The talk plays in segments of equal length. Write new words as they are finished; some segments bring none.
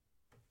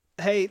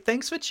Hey,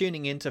 thanks for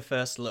tuning in to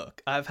First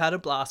Look. I've had a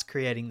blast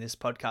creating this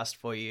podcast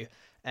for you,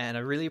 and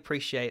I really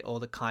appreciate all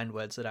the kind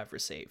words that I've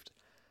received.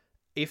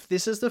 If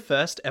this is the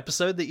first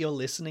episode that you're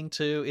listening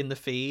to in the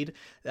feed,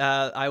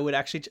 I would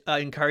actually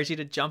encourage you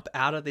to jump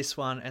out of this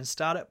one and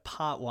start at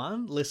part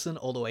one, listen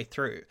all the way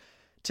through.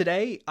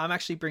 Today, I'm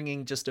actually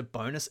bringing just a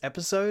bonus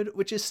episode,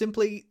 which is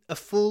simply a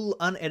full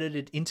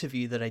unedited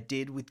interview that I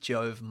did with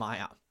Jove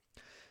Meyer.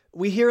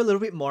 We hear a little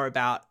bit more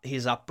about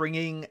his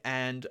upbringing,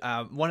 and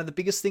one of the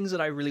biggest things that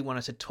I really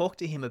wanted to talk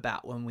to him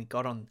about when we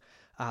got on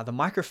the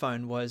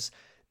microphone was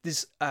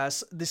this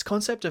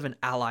concept of an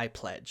ally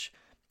pledge,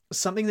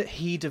 something that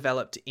he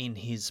developed in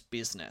his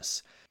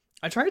business.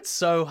 I tried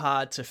so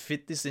hard to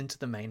fit this into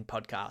the main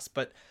podcast,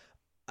 but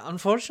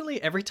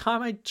unfortunately, every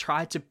time I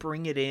tried to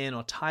bring it in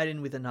or tie it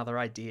in with another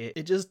idea,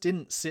 it just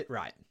didn't sit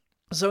right.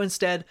 So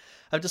instead,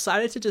 I've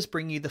decided to just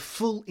bring you the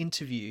full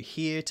interview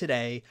here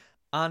today,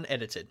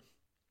 unedited.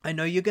 I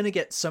know you're going to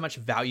get so much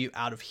value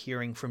out of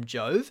hearing from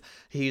Jove.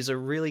 He's a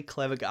really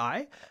clever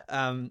guy.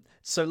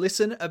 So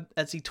listen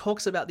as he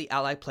talks about the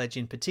ally pledge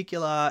in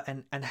particular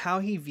and how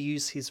he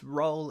views his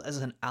role as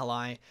an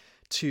ally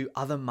to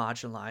other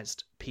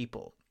marginalized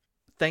people.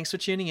 Thanks for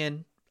tuning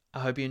in.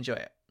 I hope you enjoy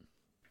it.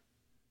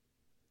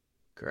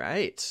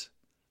 Great.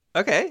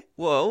 Okay,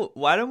 well,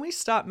 why don't we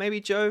start? Maybe,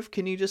 Jove,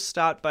 can you just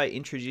start by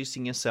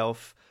introducing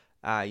yourself,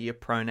 your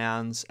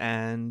pronouns,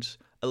 and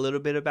a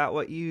little bit about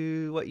what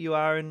you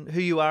are and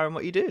who you are and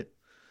what you do?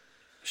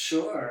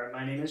 Sure.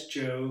 My name is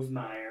Jove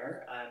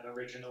Meyer. I'm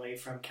originally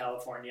from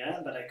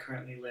California, but I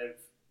currently live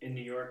in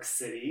New York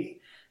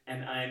City,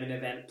 and I'm an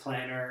event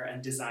planner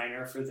and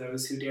designer for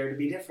those who dare to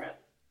be different.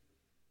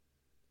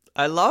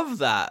 I love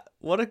that.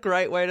 What a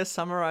great way to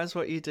summarize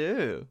what you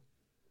do.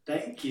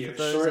 Thank For you.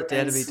 those that Short dare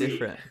to and be sweet.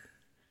 different.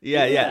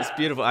 Yeah, it's Yeah,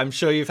 beautiful. I'm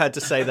sure you've had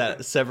to say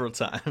that several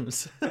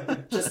times.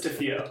 just a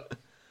few.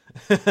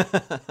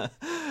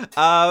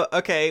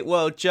 Okay,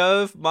 well,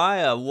 Jove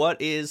Meyer,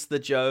 what is the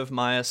Jove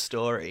Meyer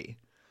story?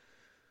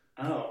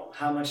 Oh,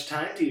 how much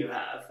time do you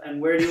have?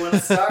 And where do you want to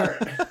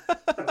start?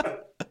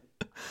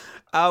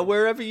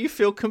 Wherever you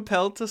feel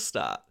compelled to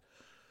start.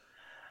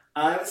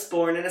 I was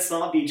born in a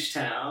small beach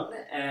town,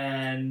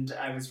 and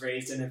I was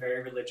raised in a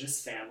very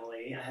religious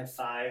family. I have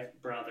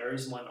five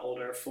brothers, one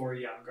older, four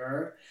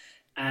younger.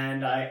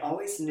 And I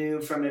always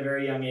knew from a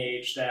very young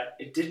age that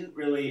it didn't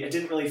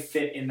really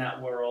fit in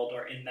that world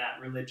or in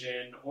that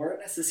religion or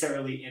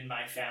necessarily in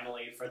my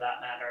family for that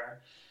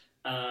matter.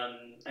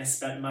 I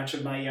spent much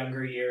of my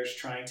younger years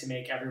trying to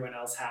make everyone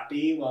else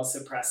happy while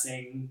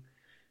suppressing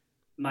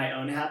my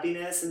own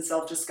happiness and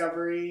self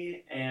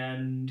discovery.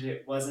 And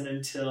it wasn't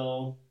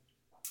until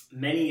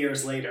many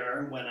years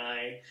later when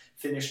I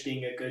finished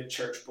being a good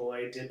church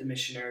boy, did the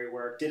missionary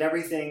work, did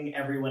everything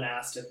everyone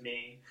asked of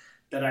me,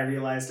 that I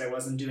realized I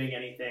wasn't doing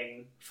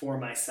anything for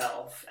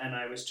myself and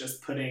I was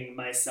just putting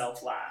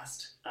myself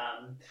last,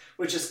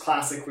 which is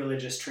classic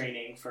religious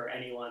training for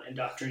anyone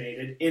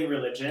indoctrinated in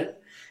religion.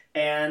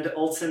 And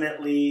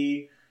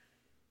ultimately,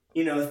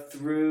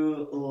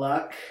 through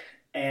luck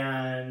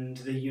and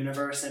the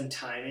universe and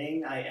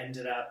timing, I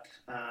ended up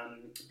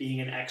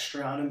being an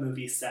extra on a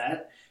movie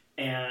set,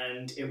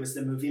 and it was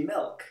the movie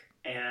Milk.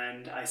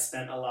 And I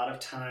spent a lot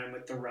of time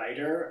with the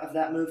writer of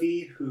that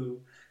movie,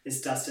 who is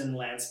Dustin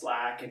Lance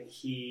Black, and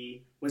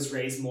he was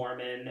raised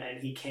Mormon, and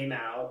he came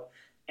out,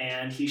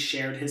 and he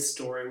shared his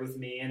story with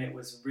me, and it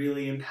was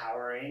really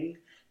empowering.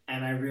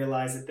 And I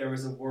realized that there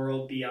was a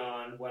world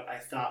beyond what I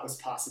thought was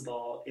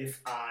possible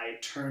if I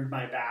turned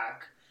my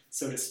back,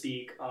 so to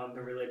speak, on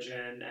the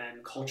religion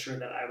and culture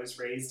that I was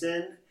raised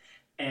in.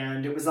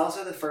 And it was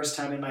also the first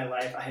time in my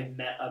life I had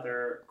met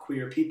other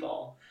queer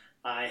people.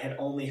 I had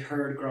only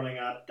heard growing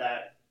up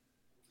that,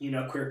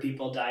 queer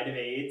people died of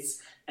AIDS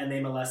and they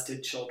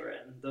molested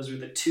children. Those were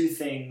the two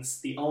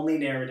things, the only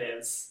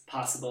narratives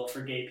possible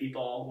for gay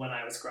people when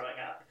I was growing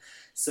up.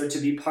 So to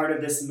be part of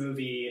this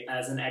movie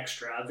as an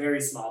extra, a very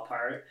small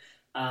part,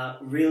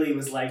 really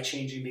was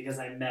life-changing because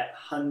I met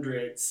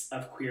hundreds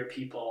of queer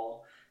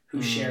people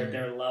who shared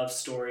their love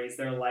stories,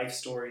 their life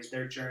stories,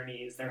 their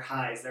journeys, their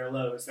highs, their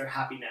lows, their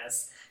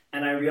happiness.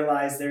 And I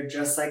realized they're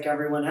just like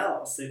everyone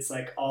else. It's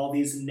like all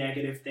these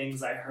negative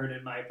things I heard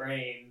in my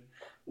brain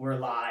were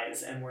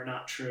lies and were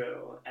not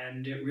true.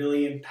 And it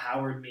really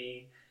empowered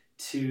me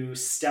to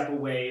step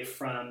away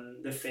from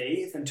the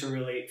faith and to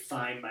really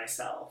find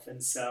myself.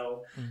 And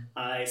so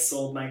I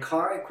sold my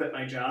car, I quit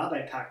my job,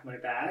 I packed my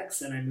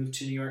bags, and I moved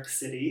to New York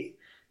City.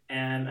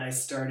 And I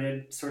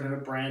started sort of a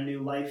brand new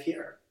life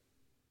here.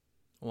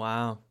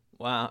 Wow.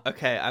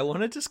 Okay, I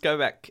want to just go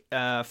back.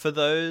 For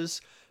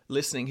those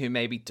listening who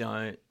maybe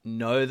don't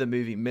know the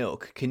movie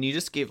Milk, can you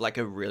just give like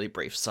a really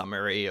brief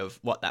summary of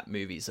what that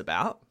movie's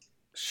about?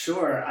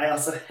 Sure. I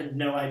also had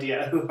no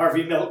idea who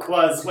Harvey Milk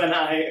was when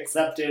I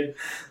accepted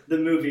the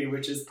movie,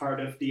 which is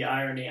part of the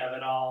irony of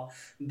it all.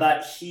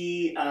 But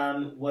he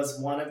was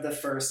one of the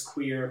first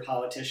queer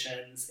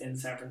politicians in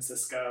San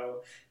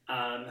Francisco,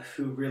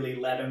 who really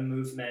led a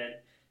movement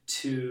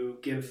to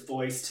give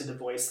voice to the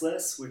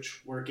voiceless,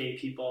 which were gay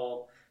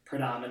people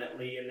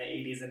predominantly in the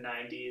 80s and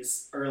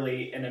 90s.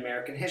 Early in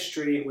American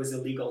history, it was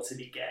illegal to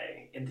be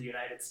gay in the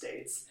United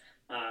States.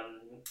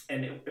 Um,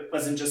 and it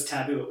wasn't just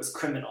taboo, it was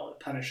criminal,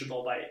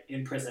 punishable by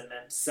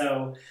imprisonment.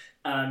 So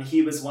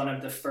he was one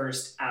of the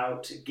first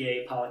out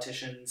gay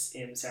politicians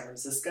in San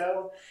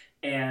Francisco,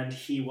 and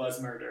he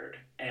was murdered.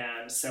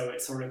 And so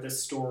it's sort of the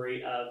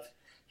story of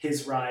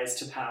his rise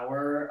to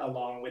power,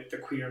 along with the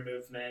queer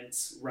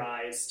movement's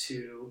rise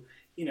to,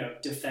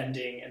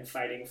 defending and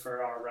fighting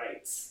for our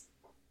rights.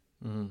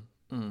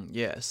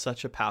 Yeah,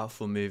 such a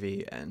powerful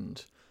movie,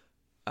 and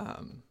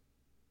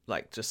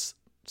just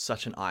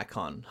such an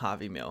icon,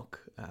 Harvey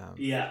Milk.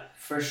 Yeah,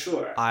 for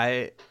sure.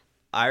 I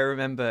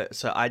remember,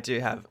 so I do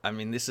have, I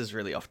mean, this is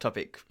really off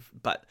topic,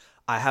 but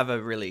I have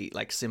a really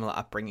similar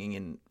upbringing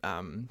in,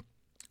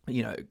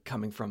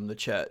 coming from the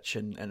church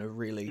and a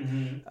really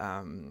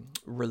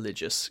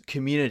religious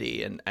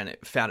community, and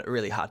it found it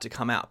really hard to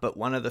come out. But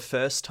one of the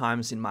first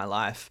times in my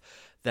life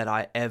that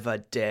I ever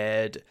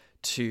dared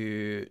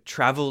to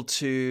travel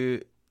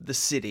to the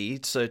city,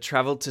 so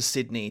traveled to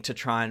Sydney to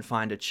try and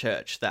find a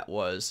church that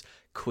was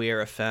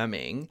queer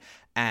affirming,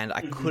 and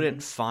I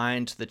couldn't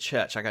find the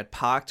church. Like, I'd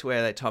parked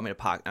where they told me to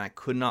park, and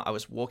I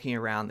was walking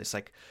around this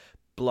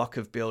block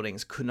of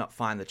buildings, could not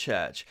find the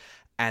church.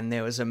 And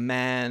there was a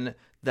man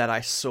that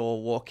I saw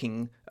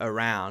walking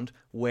around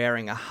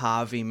wearing a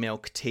Harvey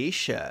Milk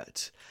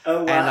t-shirt.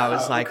 Oh, wow. And I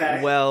was like,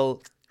 okay.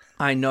 Well,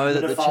 I know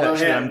that the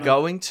church that I'm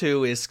going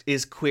to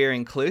is queer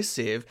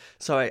inclusive.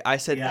 So I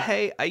said,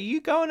 Hey, are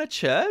you going to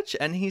church?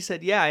 And he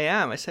said, Yeah, I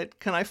am. I said,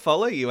 Can I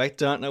follow you? I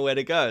don't know where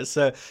to go.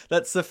 So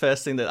that's the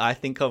first thing that I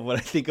think of when I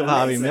think of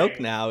Harvey Milk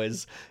now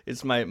is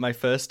my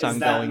first time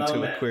going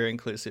to a queer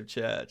inclusive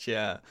church.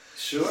 Yeah.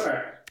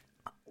 Sure.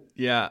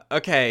 Yeah.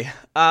 Okay.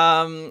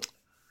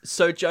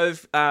 So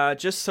Jove,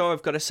 just so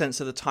I've got a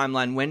sense of the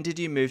timeline, when did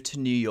you move to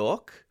New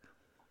York?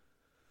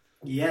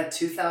 Yeah,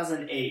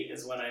 2008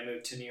 is when I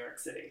moved to New York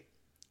City.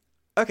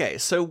 Okay,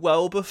 so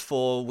well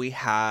before we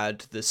had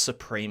the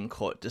Supreme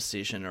Court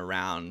decision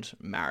around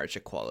marriage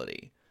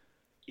equality.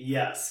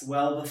 Yes,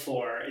 well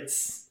before.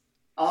 It's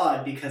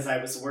odd because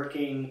I was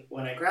working,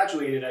 when I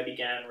graduated, I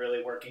began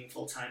really working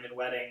full-time in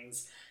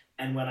weddings.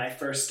 And when I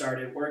first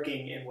started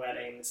working in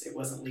weddings, it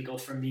wasn't legal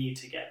for me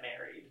to get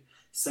married.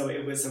 So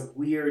it was a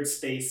weird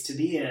space to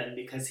be in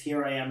because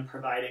here I am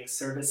providing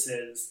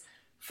services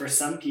for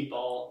some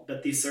people,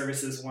 but these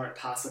services weren't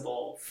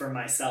possible for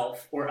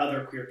myself or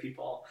other queer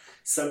people.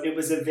 So it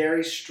was a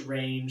very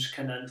strange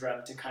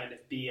conundrum to kind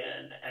of be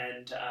in.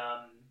 And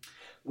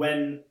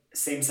when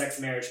same-sex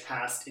marriage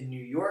passed in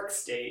New York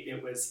State,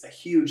 it was a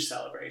huge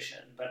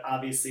celebration. But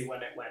obviously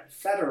when it went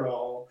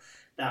federal,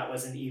 that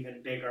was an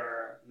even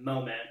bigger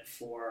moment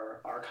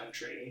for our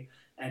country.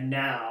 And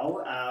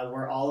now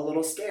we're all a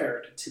little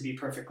scared, to be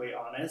perfectly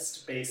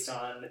honest, based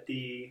on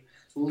the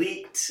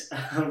leaked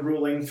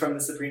ruling from the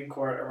Supreme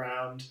Court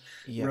around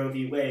Roe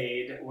v.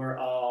 Wade. We're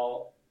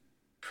all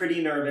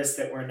pretty nervous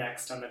that we're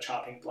next on the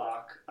chopping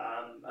block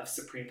of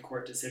Supreme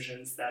Court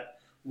decisions that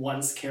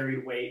once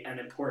carried weight and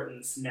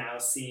importance now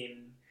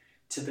seem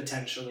to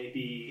potentially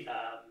be,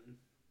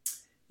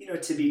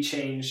 to be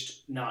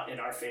changed not in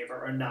our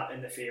favor or not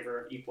in the favor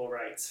of equal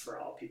rights for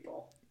all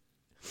people.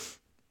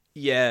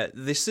 Yeah,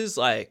 this is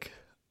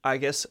I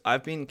guess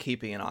I've been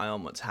keeping an eye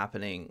on what's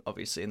happening,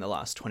 obviously, in the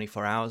last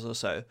 24 hours or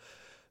so,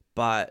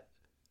 but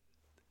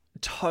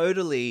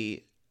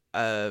totally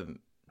not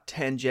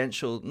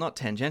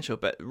tangential,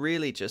 but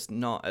really just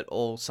not at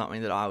all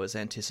something that I was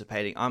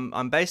anticipating.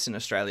 I'm based in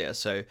Australia,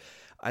 so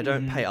I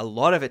don't pay a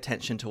lot of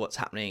attention to what's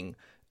happening,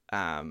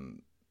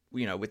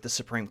 with the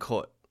Supreme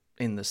Court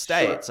in the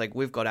States. Sure.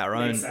 We've got our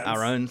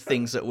own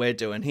things that we're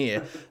doing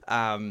here.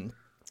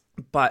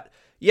 But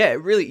yeah,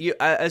 really,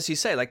 as you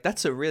say,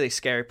 that's a really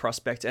scary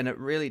prospect, and it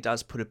really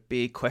does put a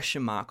big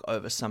question mark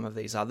over some of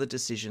these other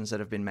decisions that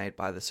have been made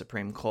by the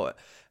Supreme Court,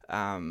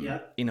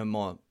 in a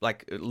more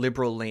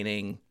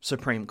liberal-leaning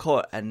Supreme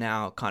Court, and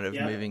now kind of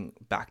moving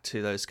back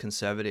to those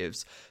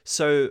conservatives.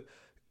 So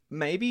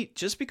maybe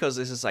just because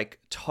this is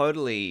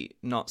totally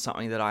not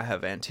something that I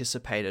have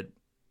anticipated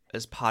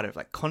as part of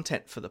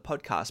content for the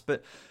podcast,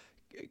 but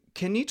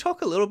can you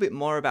talk a little bit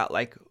more about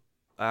why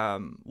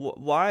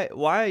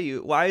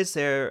is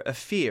there a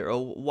fear,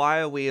 or why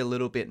are we a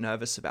little bit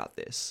nervous about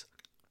this?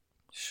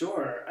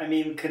 Sure. I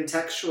mean,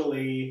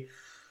 contextually,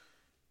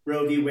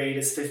 Roe v. Wade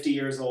is 50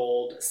 years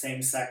old.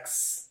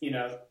 Same-sex,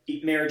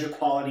 marriage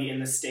equality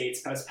in the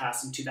States, was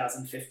passed in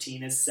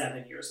 2015, is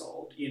 7 years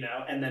old,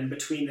 and then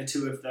between the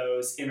two of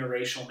those,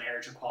 interracial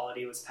marriage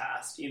equality was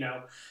passed,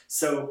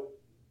 So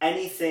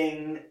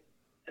anything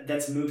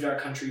that's moved our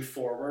country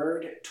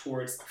forward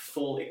towards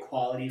full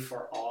equality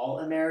for all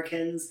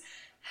Americans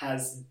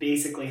has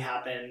basically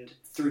happened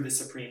through the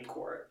Supreme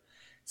Court.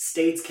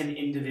 States can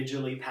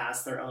individually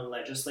pass their own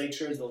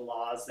legislatures, the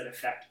laws that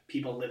affect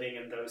people living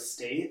in those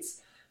states.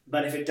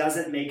 But if it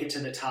doesn't make it to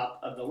the top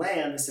of the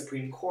land, the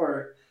Supreme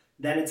Court,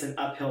 then it's an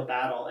uphill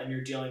battle, and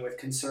you're dealing with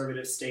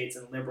conservative states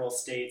and liberal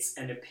states,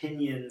 and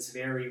opinions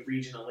vary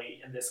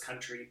regionally in this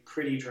country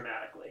pretty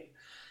dramatically.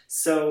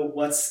 So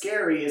what's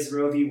scary is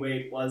Roe v.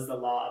 Wade was the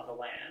law of the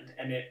land,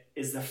 and it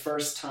is the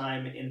first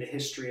time in the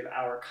history of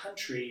our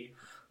country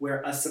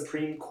where a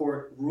Supreme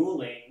Court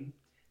ruling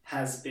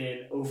has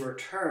been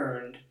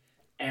overturned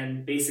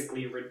and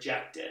basically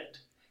rejected.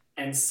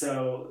 And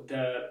so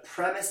the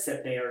premise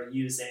that they are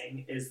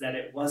using is that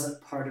it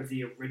wasn't part of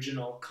the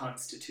original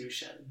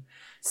Constitution.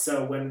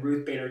 So when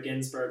Ruth Bader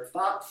Ginsburg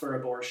fought for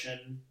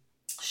abortion,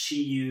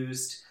 she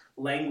used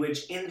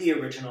language in the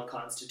original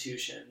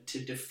Constitution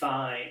to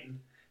define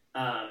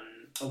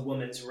a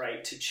woman's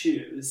right to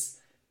choose.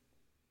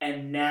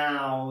 And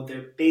now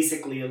they're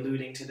basically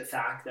alluding to the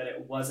fact that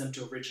it wasn't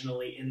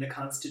originally in the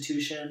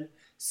Constitution,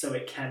 so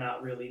it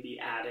cannot really be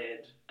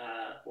added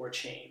or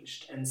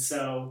changed. And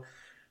so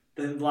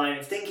the line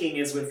of thinking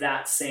is, with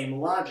that same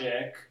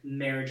logic,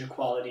 marriage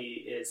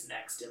equality is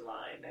next in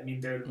line. I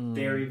mean, they're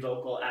very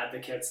vocal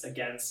advocates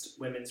against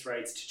women's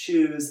rights to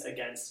choose,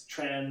 against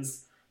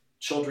trans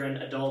children,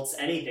 adults,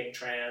 anything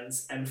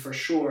trans, and for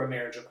sure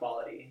marriage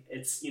equality.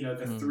 It's, you know,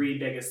 the three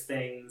biggest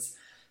things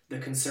the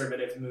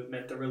conservative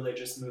movement, the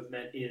religious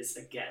movement is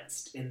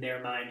against. In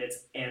their mind,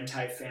 it's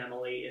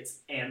anti-family, it's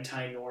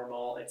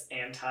anti-normal, it's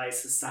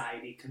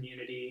anti-society,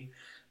 community,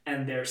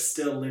 and they're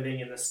still living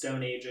in the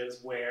Stone Ages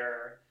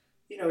where,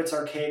 you know, it's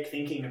archaic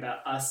thinking about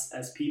us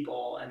as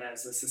people and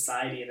as a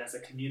society and as a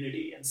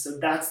community. And so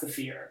that's the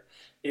fear,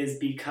 is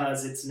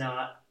because it's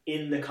not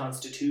in the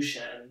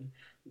Constitution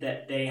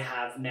that they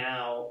have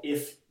now,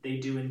 if they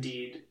do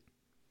indeed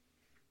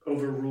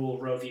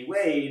overrule Roe v.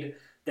 Wade,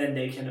 then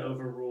they can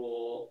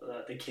overrule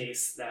the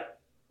case that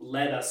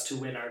led us to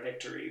win our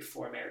victory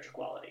for marriage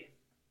equality.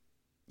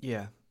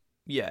 Yeah,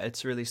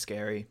 it's really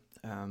scary.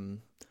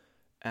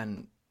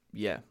 And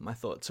yeah, my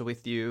thoughts are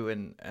with you.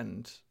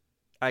 And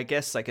I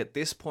guess like at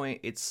this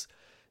point, it's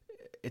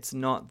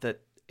not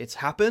that it's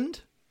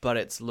happened, but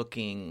it's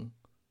looking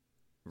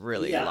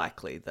really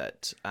likely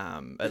that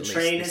the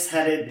train is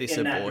headed this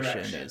in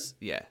abortion that direction. is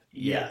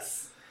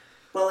Yes.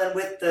 Well, and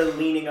with the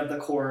leaning of the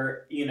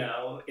court, you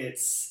know,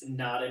 it's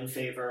not in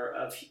favor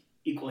of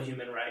equal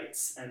human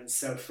rights. And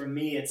so for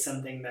me, it's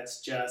something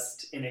that's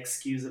just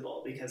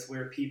inexcusable, because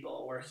we're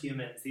people, we're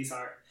humans. These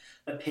aren't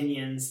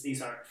opinions,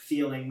 these aren't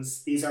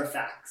feelings, these are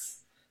facts.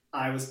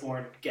 I was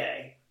born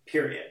gay,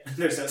 period.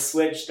 There's no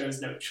switch,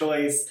 there's no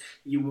choice.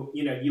 You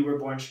were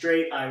born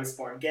straight, I was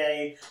born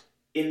gay.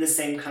 In the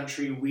same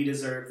country, we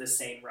deserve the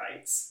same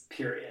rights,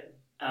 period.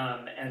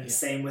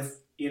 Same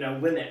with, you know,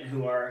 women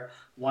who are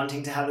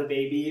wanting to have a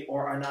baby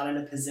or are not in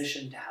a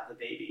position to have a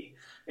baby.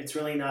 It's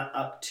really not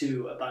up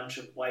to a bunch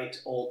of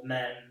white old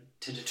men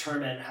to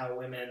determine how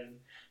women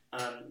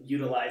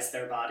utilize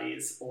their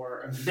bodies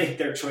or make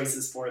their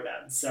choices for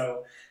them.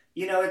 So,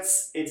 you know,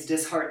 it's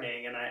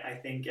disheartening, and I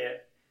think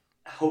it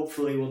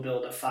hopefully will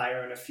build a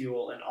fire and a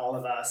fuel in all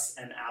of us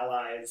and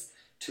allies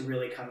to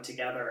really come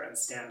together and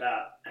stand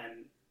up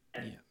and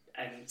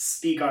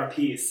speak our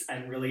piece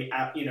and really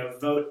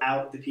vote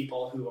out the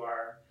people who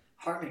are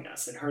harming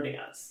us and hurting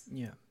us.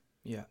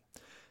 Yeah.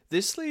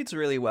 This leads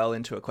really well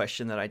into a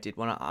question that I did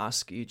want to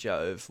ask you,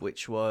 Jove,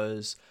 which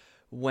was,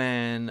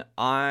 when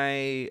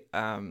I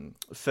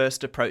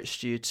first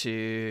approached you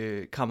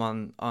to come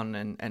on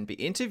and be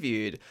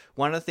interviewed,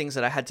 one of the things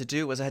that I had to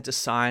do was I had to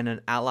sign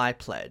an ally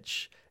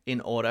pledge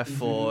in order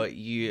for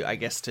you, I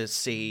guess, to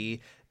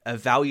see a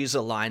values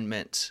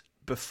alignment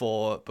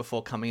before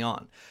coming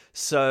on.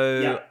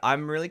 So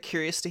I'm really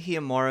curious to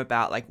hear more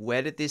about, like,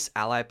 where did this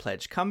ally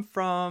pledge come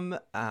from,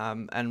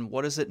 and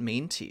what does it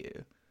mean to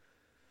you?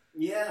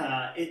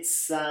 Yeah,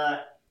 it's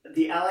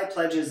the ally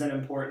pledge is an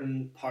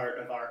important part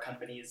of our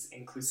company's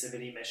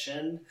inclusivity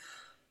mission.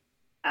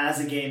 As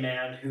a gay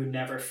man who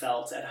never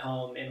felt at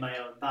home in my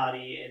own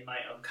body, in my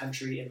own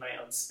country, in my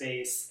own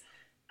space,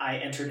 I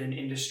entered an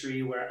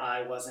industry where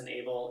I wasn't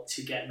able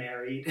to get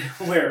married,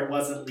 where it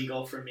wasn't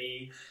legal for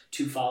me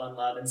to fall in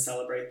love and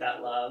celebrate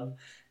that love.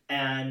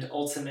 And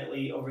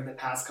ultimately, over the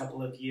past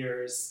couple of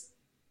years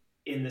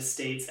in the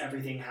States,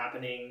 everything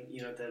happening,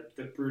 you know,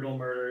 the brutal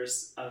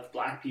murders of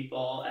Black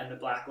people and the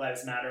Black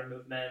Lives Matter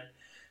movement,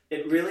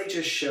 it really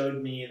just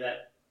showed me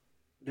that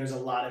there's a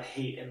lot of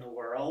hate in the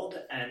world.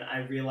 And I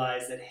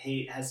realized that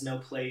hate has no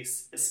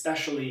place,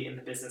 especially in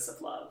the business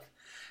of love.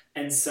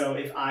 And so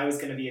if I was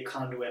going to be a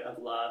conduit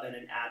of love and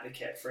an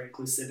advocate for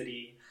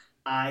inclusivity,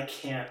 I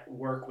can't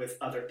work with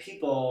other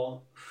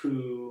people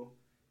who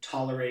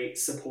tolerate,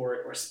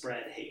 support, or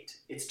spread hate.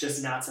 It's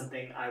just not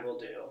something I will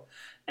do.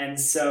 And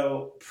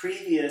so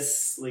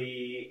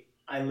previously,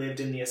 I lived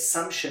in the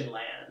assumption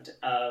land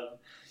of,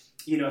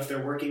 you know, if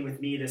they're working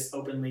with me, this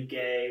openly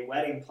gay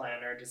wedding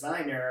planner,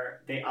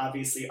 designer, they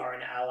obviously are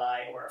an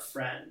ally or a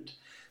friend.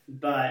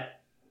 But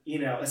you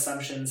know,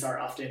 assumptions are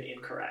often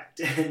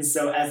incorrect. And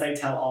so as I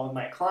tell all of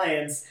my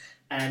clients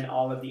and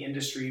all of the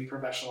industry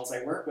professionals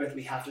I work with,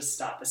 we have to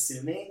stop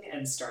assuming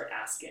and start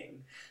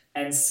asking.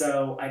 And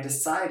so I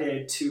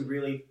decided to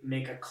really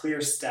make a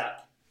clear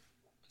step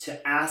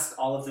to ask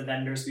all of the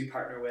vendors we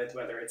partner with,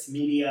 whether it's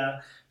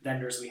media,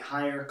 vendors we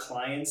hire,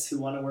 clients who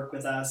want to work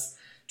with us,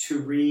 to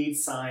read,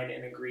 sign,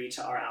 and agree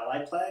to our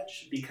ally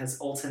pledge, because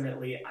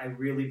ultimately I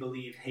really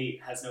believe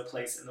hate has no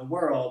place in the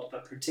world,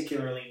 but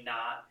particularly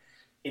not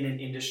in an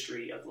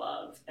industry of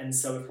love. And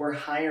so if we're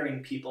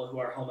hiring people who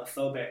are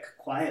homophobic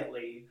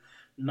quietly,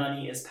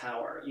 money is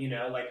power,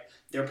 like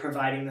they're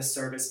providing the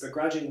service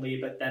begrudgingly,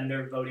 but then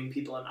they're voting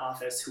people in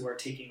office who are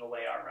taking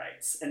away our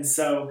rights. And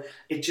so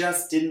it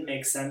just didn't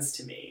make sense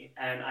to me.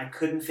 And I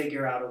couldn't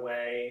figure out a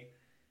way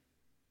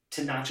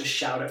to not just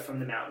shout it from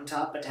the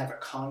mountaintop, but to have a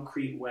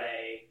concrete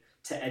way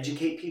to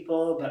educate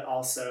people, but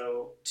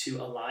also to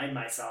align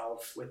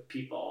myself with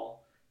people,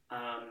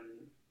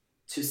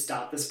 to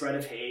stop the spread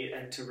of hate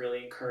and to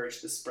really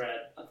encourage the spread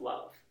of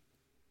love.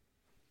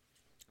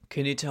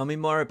 Can you tell me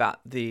more about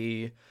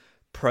the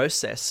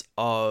process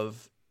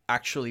of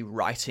actually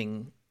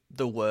writing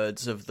the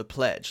words of the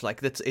pledge?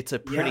 Like it's a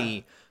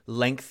pretty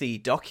lengthy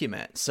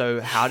document.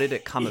 So how did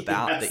it come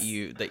about that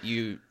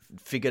you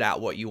figured out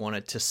what you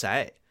wanted to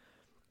say?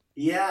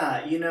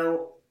 Yeah,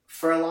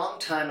 for a long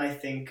time, I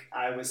think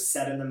I was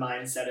set in the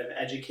mindset of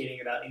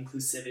educating about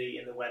inclusivity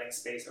in the wedding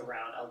space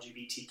around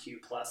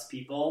LGBTQ plus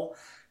people.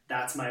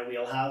 That's my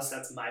wheelhouse.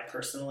 That's my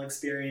personal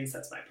experience.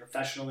 That's my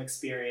professional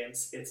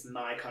experience. It's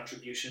my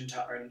contribution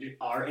to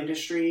our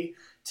industry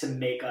to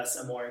make us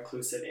a more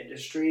inclusive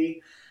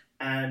industry.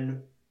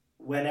 And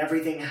when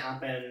everything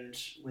happened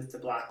with the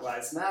Black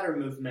Lives Matter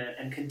movement,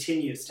 and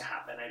continues to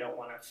happen, I don't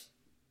want to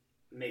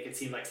make it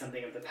seem like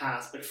something of the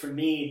past, but for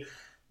me,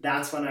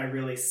 that's when I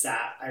really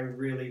sat, I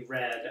really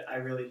read, I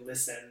really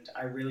listened,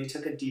 I really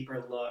took a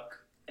deeper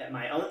look at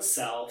my own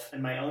self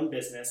and my own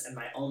business and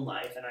my own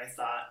life. And I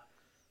thought,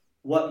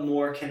 what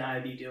more can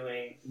I be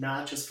doing,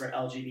 not just for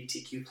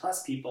LGBTQ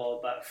plus people,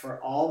 but for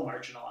all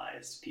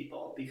marginalized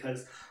people?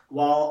 Because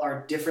while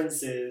our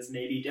differences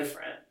may be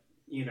different,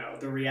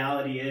 the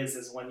reality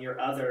is when you're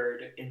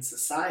othered in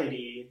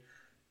society,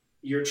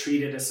 you're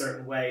treated a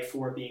certain way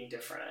for being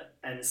different.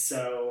 And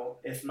so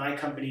if my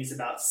company is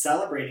about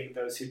celebrating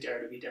those who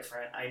dare to be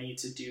different, I need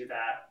to do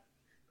that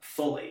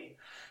fully.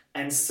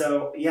 And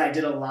so, I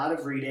did a lot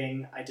of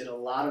reading, I did a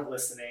lot of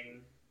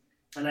listening,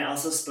 and I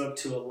also spoke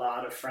to a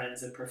lot of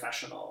friends and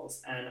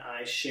professionals, and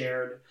I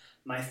shared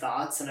my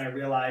thoughts. And I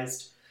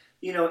realized,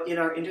 in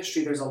our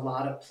industry, there's a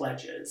lot of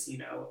pledges,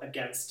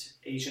 against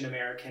Asian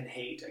American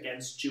hate,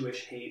 against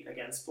Jewish hate,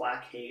 against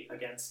Black hate,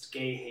 against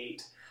gay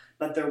hate.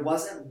 But there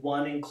wasn't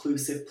one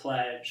inclusive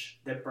pledge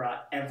that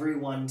brought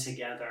everyone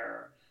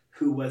together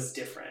who was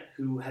different,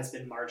 who has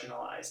been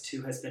marginalized,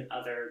 who has been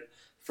othered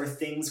for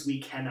things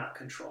we cannot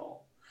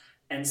control.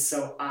 And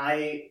so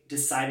I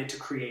decided to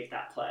create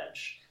that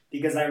pledge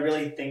because I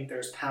really think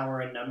there's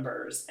power in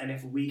numbers. And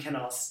if we can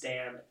all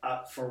stand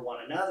up for one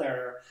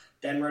another,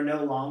 then we're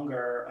no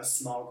longer a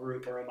small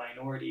group or a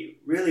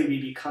minority. Really,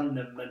 we become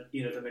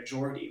the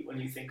majority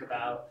when you think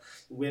about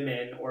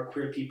women or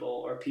queer people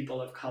or people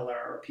of color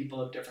or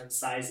people of different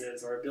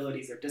sizes or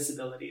abilities or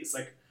disabilities.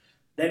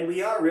 Then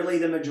we are really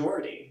the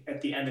majority at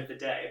the end of the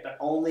day, but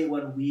only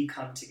when we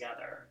come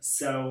together.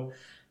 So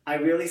I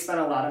really spent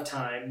a lot of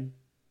time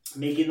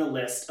making the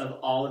list of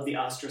all of the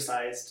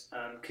ostracized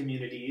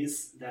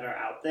communities that are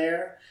out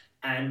there.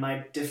 And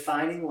my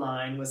defining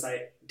line was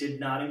I did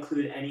not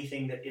include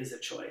anything that is a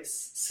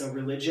choice. So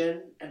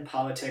religion and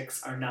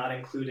politics are not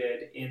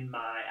included in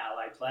my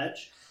ally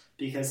pledge,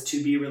 because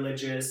to be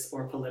religious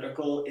or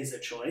political is a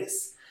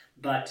choice,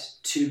 but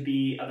to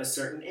be of a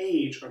certain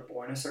age or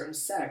born a certain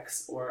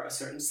sex or a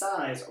certain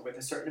size or with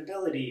a certain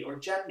ability or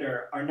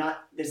gender are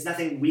not, there's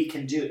nothing we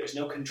can do. There's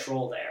no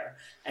control there.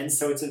 And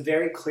so it's a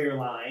very clear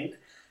line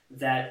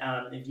that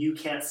if you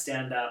can't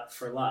stand up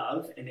for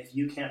love, and if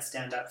you can't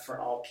stand up for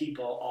all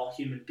people, all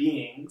human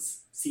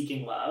beings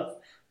seeking love,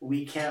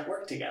 we can't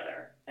work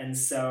together. And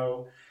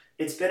so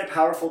it's been a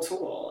powerful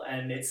tool,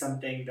 and it's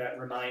something that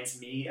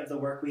reminds me of the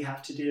work we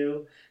have to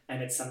do,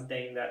 and it's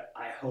something that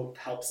I hope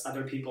helps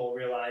other people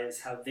realize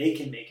how they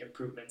can make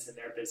improvements in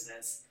their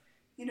business,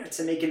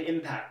 to make an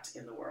impact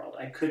in the world.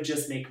 I could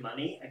just make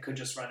money, I could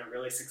just run a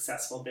really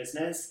successful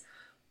business,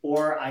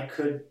 or I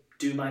could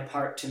do my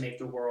part to make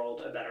the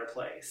world a better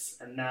place.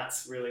 And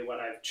that's really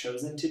what I've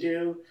chosen to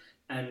do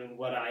and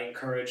what I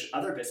encourage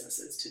other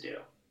businesses to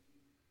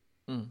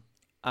do.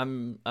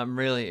 I'm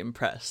really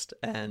impressed.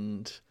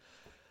 And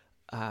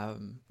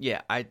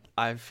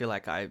I feel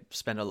like I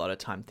spend a lot of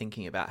time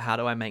thinking about how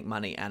do I make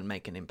money and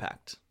make an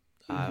impact.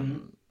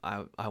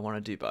 I want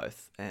to do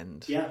both.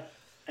 And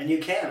you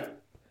can.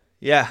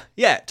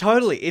 Yeah,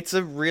 totally. It's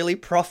a really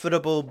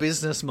profitable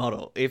business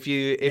model if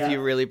you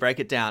really break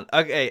it down.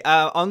 Okay,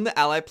 on the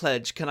Ally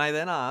Pledge, can I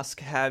then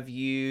ask,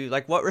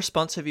 what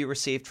response have you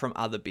received from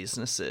other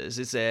businesses?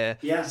 Is there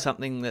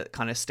something that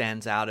kind of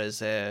stands out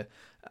as a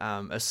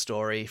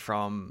story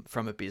from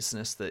a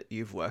business that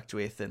you've worked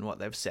with and what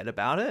they've said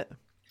about it?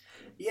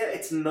 Yeah,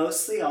 it's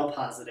mostly all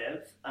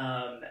positive.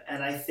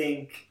 And I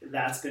think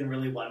that's been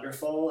really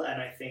wonderful.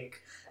 And I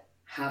think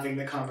having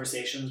the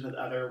conversations with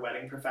other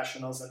wedding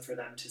professionals and for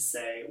them to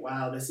say,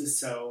 wow, this is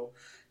so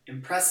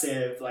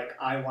impressive.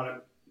 I want to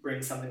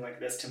bring something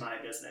like this to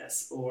my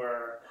business.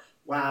 Or,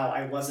 wow,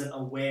 I wasn't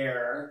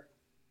aware,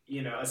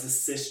 as a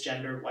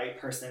cisgender white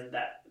person,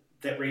 that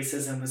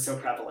racism was so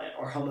prevalent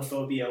or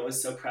homophobia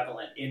was so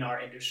prevalent in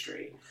our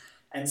industry.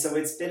 And so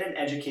it's been an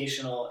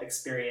educational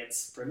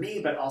experience for me,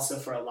 but also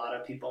for a lot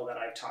of people that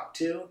I've talked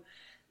to.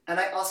 And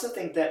I also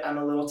think that I'm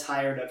a little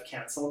tired of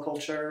cancel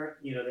culture,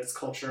 this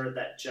culture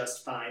that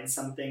just finds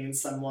something in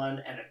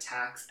someone and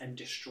attacks and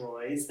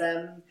destroys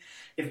them.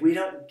 If we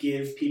don't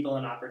give people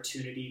an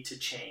opportunity to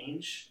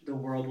change, the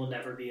world will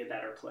never be a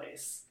better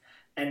place.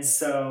 And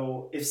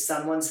so if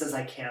someone says,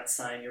 I can't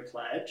sign your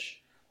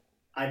pledge,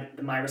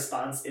 my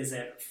response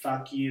isn't,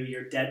 fuck you,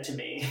 you're dead to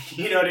me.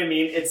 You know what I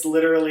mean? It's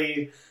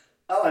literally,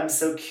 oh, I'm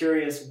so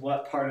curious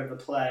what part of the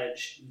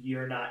pledge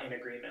you're not in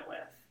agreement with.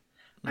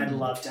 I'd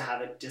love to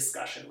have a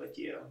discussion with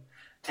you.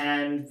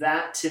 And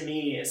that to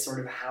me is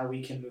sort of how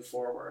we can move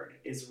forward,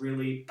 is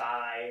really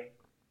by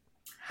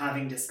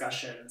having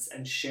discussions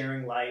and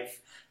sharing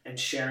life and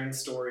sharing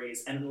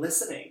stories and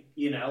listening,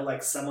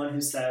 like someone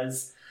who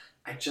says,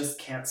 I just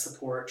can't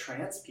support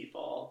trans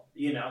people.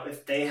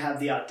 If they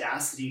have the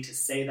audacity to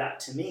say that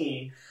to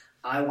me,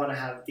 I want to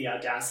have the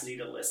audacity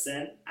to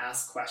listen,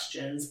 ask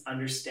questions,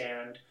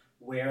 understand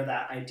where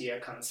that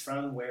idea comes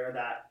from,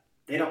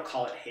 they don't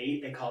call it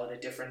hate, they call it a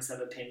difference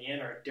of opinion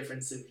or a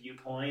difference of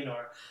viewpoint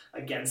or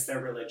against their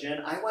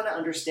religion. I want to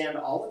understand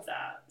all of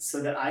that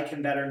so that I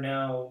can better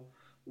know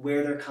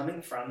where they're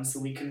coming from so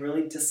we can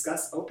really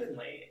discuss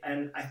openly.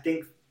 And I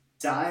think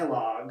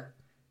dialogue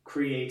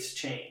creates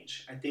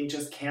change. I think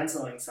just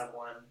canceling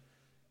someone,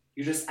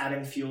 you're just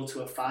adding fuel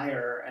to a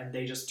fire and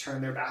they just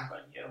turn their back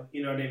on you.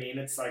 You know what I mean?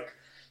 It's like,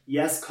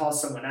 yes, call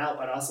someone out,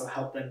 but also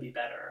help them be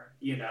better.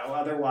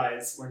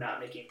 Otherwise we're not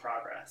making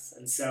progress.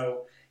 And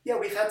so, yeah,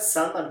 we've had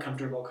some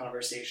uncomfortable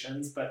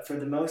conversations, but for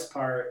the most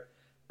part,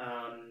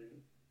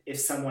 if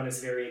someone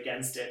is very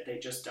against it, they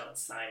just don't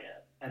sign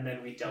it, and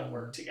then we don't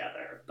work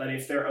together. But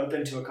if they're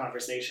open to a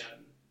conversation,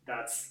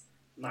 that's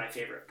my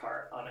favorite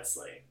part,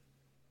 honestly.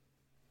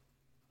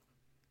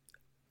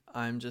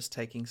 I'm just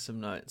taking some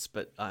notes,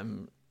 but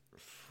I'm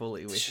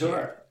fully with you.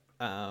 Sure.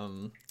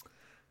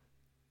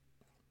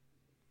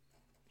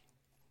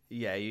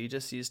 Yeah, you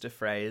just used a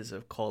phrase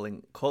of call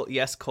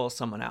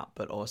someone out,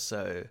 but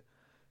also,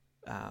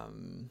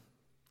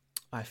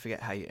 I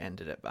forget how you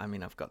ended it. But I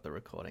mean, I've got the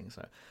recording,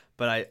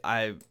 but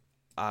I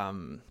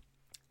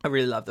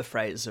really love the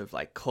phrase of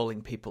like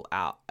calling people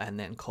out and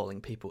then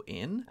calling people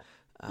in.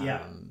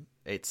 Yeah.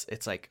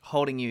 It's like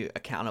holding you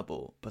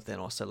accountable, but then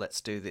also let's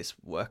do this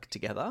work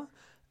together.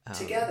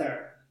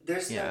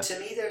 There's to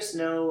me, there's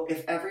no,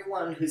 if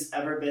everyone who's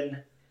ever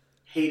been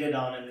hated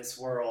on in this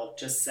world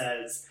just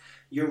says,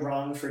 you're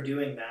wrong for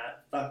doing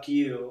that, fuck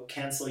you,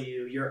 cancel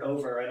you, you're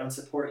over, I don't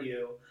support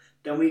you,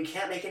 then we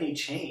can't make any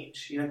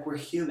change. We're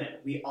human.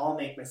 We all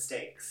make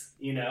mistakes,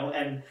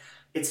 And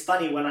it's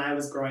funny, when I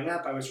was growing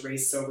up, I was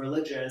raised so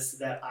religious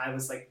that I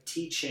was like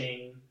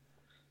teaching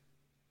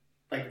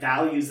like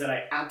values that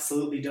I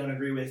absolutely don't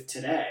agree with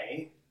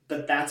today,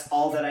 but that's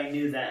all that I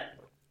knew then.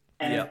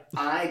 And if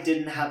I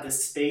didn't have the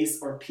space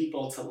or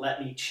people to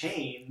let me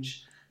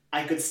change,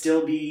 I could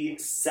still be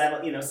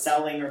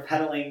selling or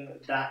peddling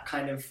that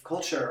kind of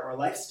culture or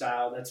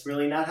lifestyle that's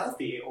really not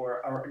healthy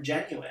or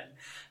genuine.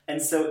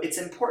 And so it's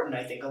important,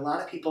 I think. A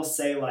lot of people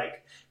say,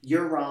 like,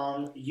 you're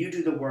wrong, you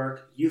do the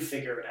work, you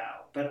figure it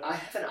out. But I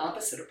have an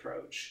opposite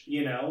approach,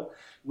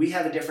 We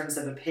have a difference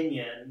of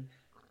opinion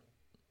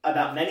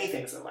about many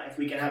things in life.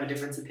 We can have a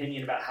different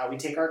opinion about how we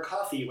take our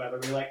coffee, whether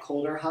we like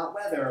cold or hot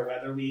weather, or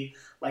whether we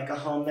like a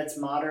home that's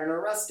modern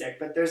or rustic.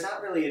 But there's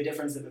not really a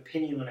difference of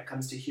opinion when it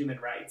comes to human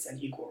rights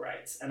and equal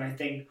rights. And I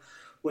think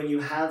when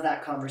you have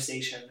that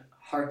conversation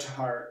heart to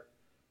heart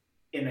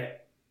in a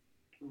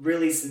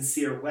really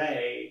sincere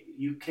way,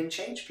 you can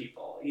change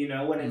people.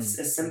 When it's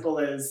as simple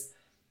as,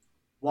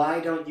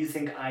 why don't you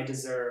think I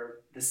deserve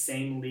the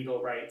same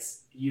legal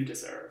rights you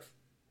deserve?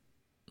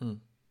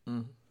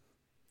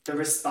 The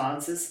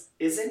response is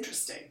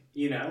interesting.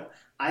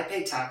 I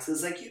pay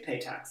taxes like you pay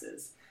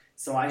taxes,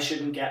 so I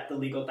shouldn't get the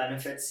legal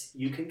benefits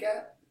you can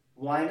get.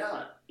 Why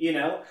not?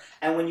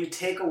 And when you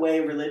take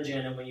away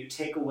religion and when you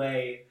take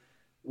away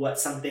what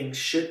something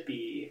should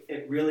be,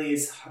 it really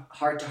is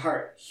heart to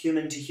heart,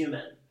 human to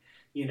human,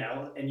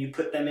 and you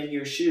put them in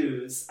your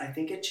shoes. I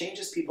think it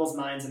changes people's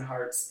minds and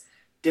hearts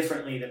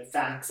differently than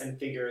facts and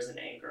figures and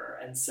anger.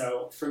 And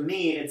so for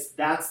me,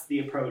 that's the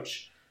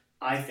approach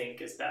I think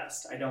is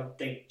best. I don't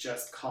think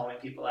just calling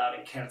people out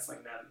and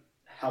canceling them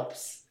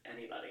helps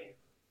anybody.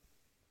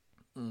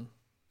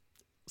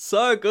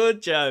 So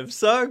good, Jove.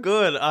 So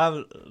good.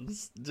 I'm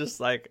just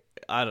like,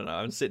 I don't know,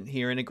 I'm sitting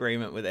here in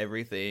agreement with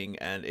everything,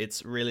 and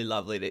it's really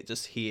lovely to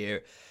just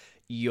hear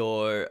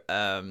your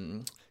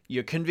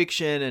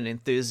conviction and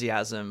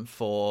enthusiasm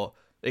for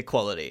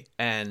equality.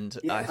 And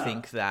I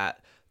think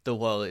that the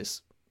world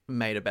is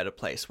made a better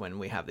place when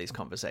we have these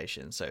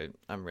conversations. So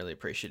I'm really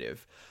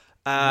appreciative.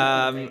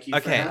 Thank you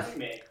for having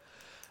me.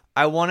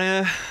 I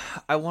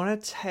wanna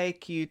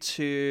take you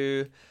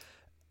to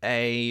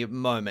a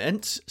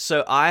moment.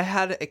 So I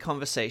had a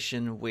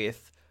conversation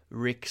with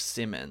Rick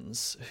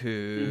Simmons,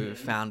 who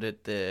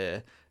founded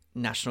the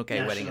National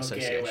Gay Wedding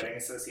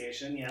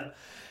Association. Yeah.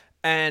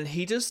 And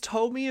he just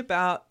told me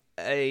about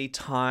a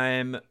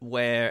time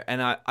where,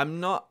 and I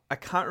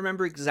can't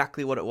remember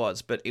exactly what it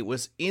was, but it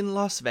was in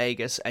Las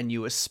Vegas and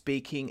you were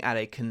speaking at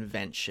a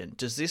convention.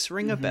 Does this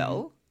ring a Hmm.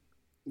 bell?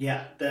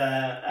 Yeah,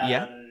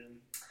 Yeah.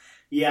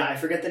 yeah, I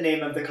forget the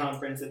name of the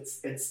conference.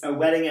 It's a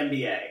wedding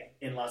MBA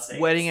in Las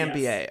Wedding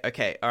Vegas. Yes. MBA.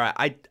 Okay, all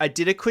right. I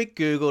did a quick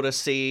Google to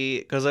see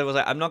because I was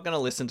like, I'm not going to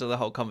listen to the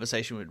whole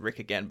conversation with Rick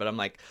again. But I'm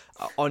like,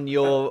 on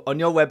your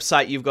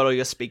website, you've got all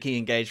your speaking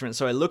engagements.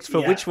 So I looked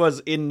for Yeah. which was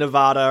in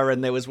Nevada,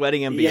 and there was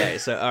Wedding Yeah. MBA.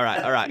 So all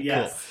right, cool.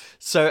 Yes.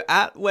 So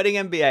at Wedding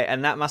MBA,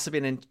 and that must have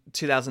been in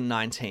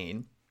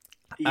 2019.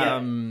 Yeah.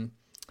 Um,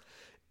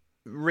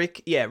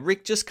 Rick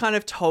just kind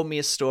of told me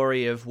a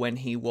story of when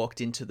he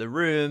walked into the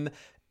room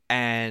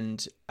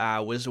and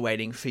was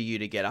waiting for you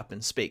to get up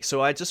and speak.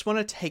 So I just want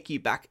to take you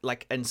back,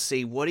 like, and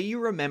see, what do you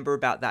remember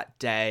about that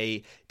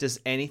day? Does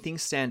anything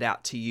stand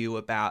out to you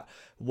about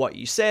what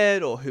you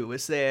said, or who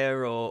was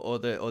there, or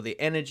the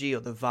energy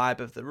or the vibe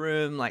of the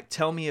room? Like,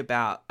 tell me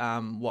about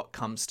what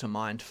comes to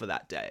mind for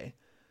that day.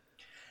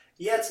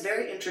 Yeah, it's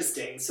very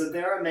interesting. So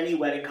there are many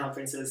wedding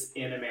conferences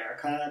in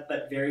America,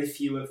 but very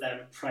few of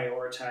them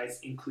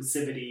prioritize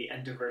inclusivity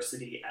and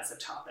diversity as a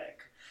topic.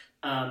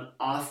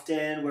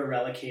 Often we're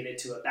relegated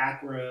to a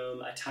back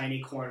room, a tiny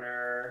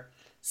corner,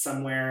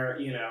 somewhere,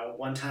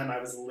 one time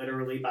I was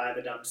literally by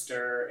the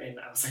dumpster and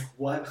I was like,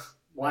 what?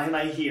 Why am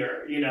I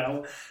here?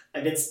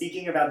 I've been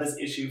speaking about this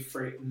issue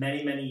for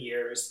many, many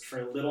years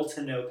for little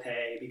to no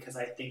pay because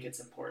I think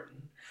it's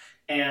important.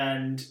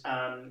 And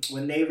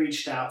when they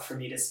reached out for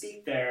me to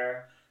speak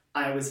there,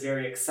 I was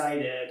very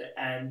excited.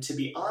 And to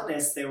be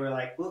honest, they were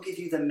like, we'll give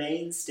you the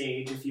main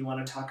stage if you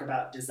want to talk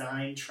about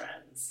design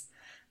trends.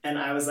 And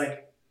I was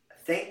like,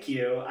 thank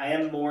you. I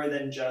am more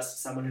than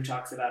just someone who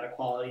talks about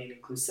equality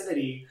and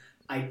inclusivity.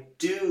 I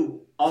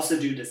do also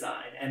do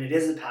design, and it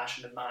is a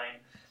passion of mine.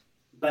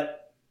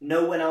 But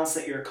no one else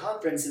at your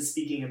conference is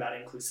speaking about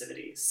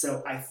inclusivity.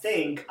 So I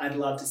think I'd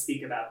love to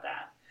speak about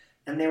that.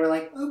 And they were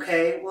like,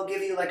 okay, we'll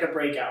give you like a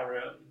breakout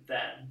room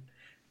then.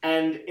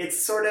 And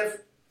it's sort of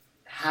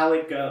how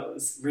it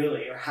goes,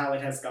 really, or how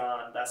it has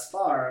gone thus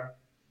far,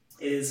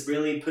 is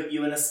really put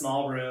you in a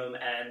small room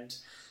and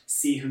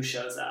see who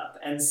shows up.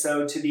 And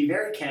so, to be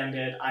very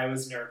candid, I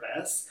was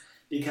nervous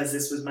because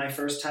this was my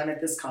first time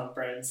at this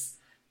conference.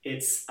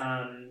 It's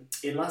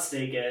in Las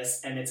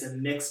Vegas, and it's a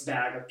mixed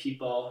bag of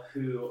people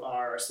who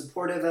are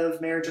supportive of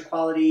marriage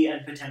equality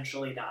and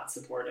potentially not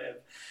supportive.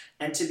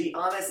 And to be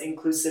honest,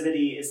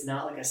 inclusivity is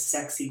not like a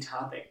sexy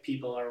topic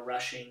people are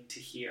rushing to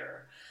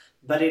hear,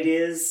 but it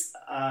is.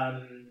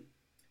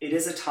 It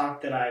is a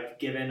talk that I've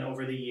given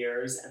over the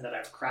years and that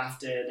I've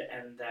crafted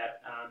and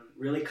that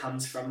really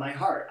comes from my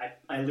heart.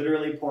 I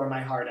literally pour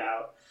my heart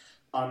out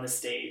on the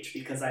stage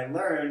because I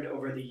learned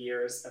over the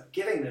years of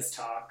giving this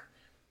talk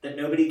that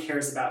nobody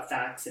cares about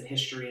facts and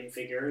history and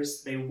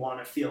figures. They want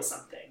to feel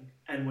something.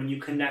 And when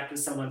you connect with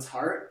someone's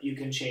heart, you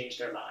can change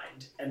their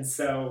mind. And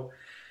so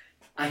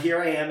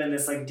here I am in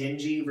this like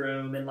dingy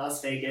room in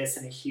Las Vegas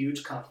in a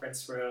huge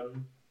conference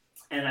room.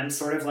 And I'm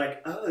sort of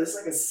like, oh, this is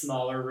like a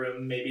smaller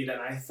room maybe than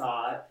I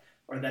thought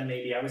or than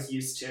maybe I was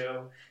used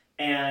to.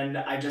 And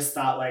I just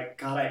thought like,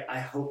 God, I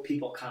hope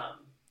people come.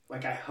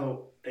 Like, I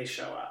hope they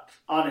show up.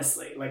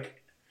 Honestly,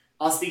 like,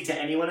 I'll speak to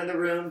anyone in the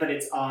room, but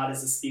it's odd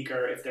as a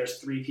speaker if there's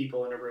 3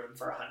 people in a room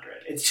for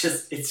 100. It's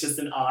just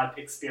an odd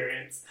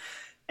experience.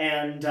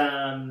 And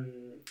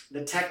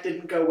the tech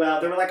didn't go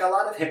well. There were like a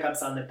lot of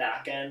hiccups on the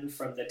back end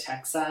from the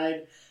tech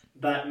side,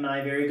 but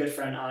my very good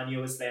friend Anya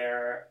was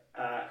there,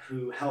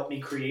 who helped me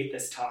create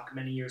this talk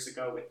many years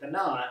ago with the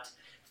Knot,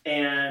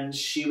 and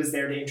she was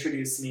there to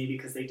introduce me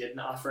because they didn't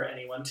offer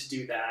anyone to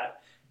do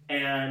that.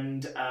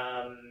 And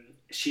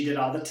she did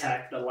all the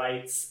tech, the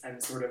lights,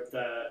 and sort of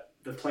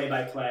the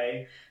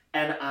play-by-play.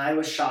 And I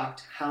was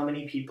shocked how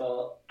many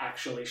people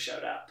actually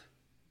showed up.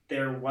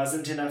 There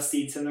wasn't enough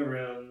seats in the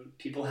room.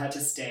 People had to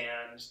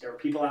stand. There were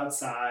people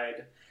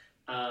outside.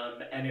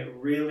 And it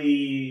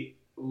really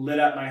lit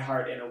up my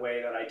heart in a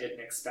way that I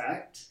didn't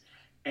expect.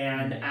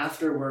 And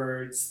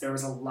afterwards, there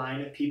was a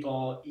line of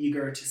people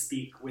eager to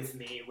speak with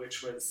me,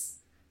 which was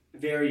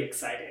very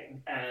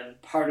exciting.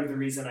 And part of the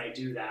reason I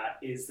do that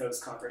is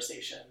those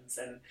conversations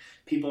and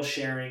people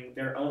sharing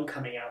their own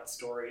coming out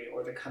story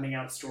or the coming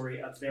out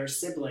story of their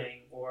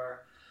sibling.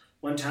 Or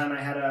one time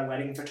I had a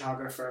wedding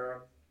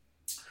photographer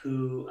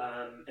who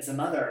is a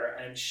mother,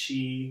 and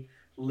she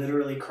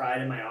literally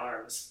cried in my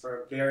arms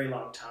for a very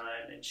long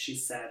time. And she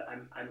said,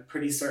 I'm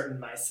pretty certain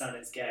my son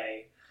is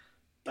gay,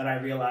 but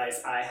I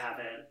realize I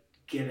haven't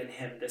given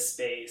him the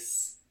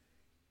space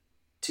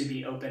to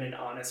be open and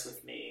honest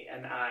with me.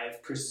 And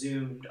I've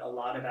presumed a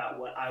lot about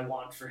what I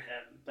want for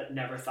him, but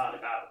never thought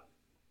about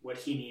what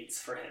he needs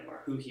for him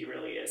or who he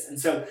really is. And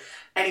so,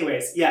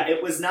 anyways, yeah,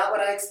 it was not what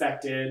I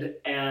expected.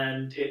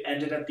 And it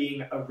ended up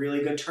being a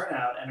really good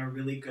turnout and a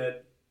really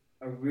good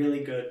a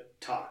really good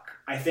talk,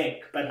 I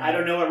think. But I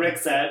don't know what Rick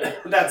said.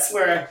 That's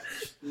where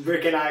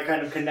Rick and I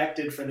kind of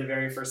connected for the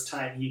very first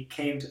time. He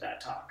came to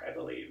that talk, I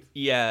believe.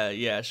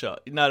 Yeah, sure.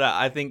 No,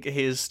 I think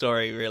his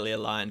story really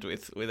aligned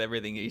with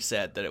everything you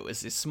said. That it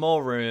was this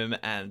small room,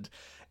 and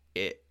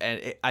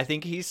I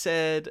think he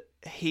said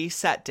he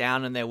sat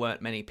down and there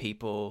weren't many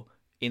people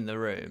in the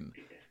room,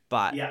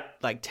 but Yeah.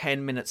 like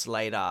 10 minutes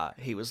later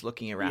he was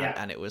looking around Yeah.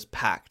 and it was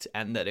packed,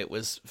 and that it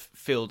was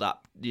filled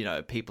up,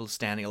 people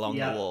standing along the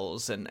Yeah.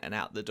 walls and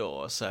out the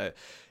door. So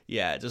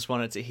yeah, just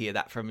wanted to hear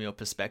that from your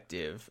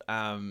perspective.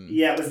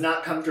 Yeah, it was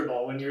not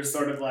comfortable when you're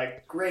sort of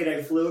like, great,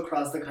 I flew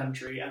across the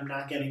country. I'm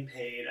not getting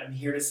paid. I'm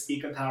here to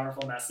speak a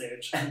powerful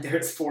message. And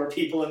there's 4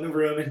 people in the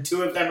room and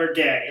 2 of them are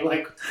gay.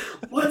 Like,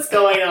 what's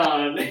going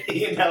on?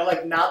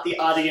 Like not the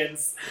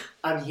audience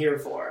I'm here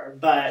for.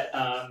 But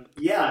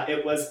yeah,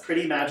 it was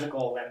pretty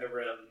magical when the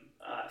room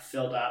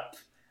filled up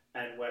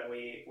and when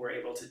we were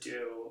able to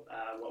do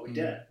what we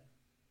did.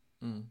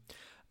 Mm.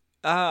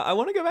 I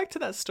want to go back to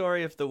that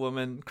story of the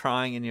woman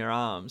crying in your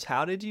arms.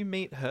 How did you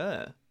meet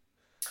her?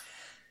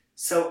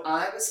 So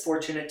I was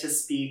fortunate to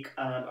speak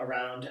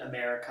around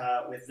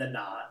America with The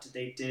Knot.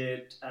 They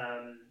did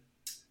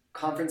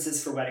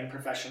conferences for wedding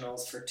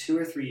professionals for 2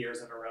 or 3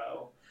 years in a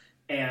row.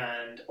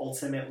 And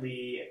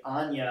ultimately,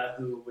 Anya,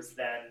 who was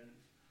then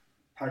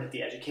part of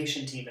the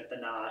education team at The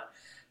Knot,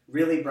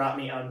 really brought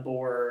me on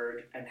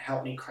board and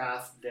helped me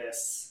craft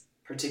this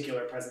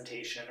particular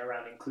presentation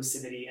around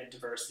inclusivity and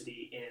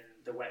diversity in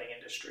the wedding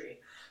industry.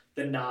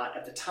 The Knot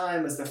at the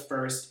time was the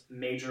first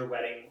major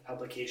wedding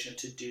publication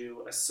to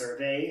do a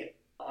survey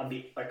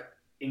on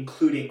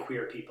including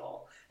queer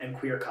people and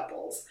queer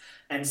couples.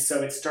 And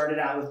so it started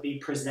out with me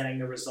presenting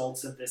the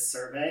results of this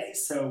survey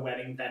so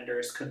wedding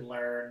vendors could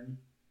learn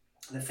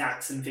the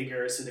facts and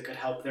figures so they could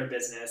help their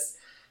business,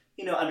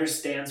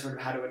 understand sort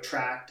of how to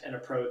attract and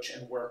approach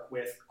and work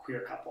with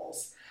queer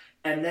couples.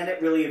 And then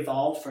it really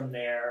evolved from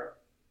there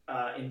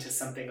into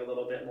something a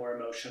little bit more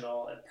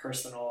emotional and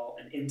personal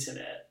and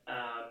intimate.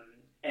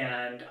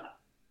 And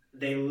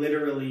they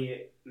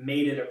literally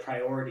made it a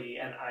priority,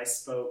 and I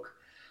spoke,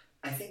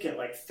 I think, at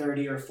like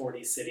 30 or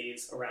 40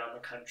 cities around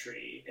the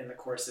country in the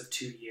course of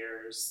 2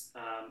 years,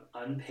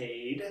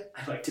 unpaid.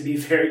 I like to be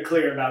very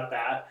clear about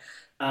that.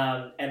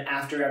 And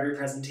after every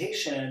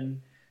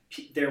presentation,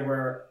 there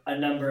were a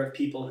number of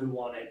people who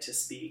wanted to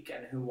speak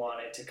and who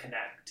wanted to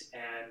connect.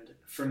 And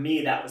for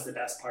me, that was the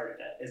best part of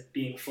it, is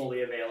being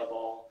fully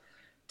available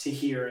to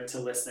hear and to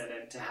listen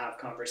and to have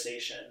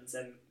conversations.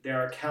 And there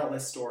are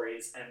countless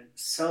stories and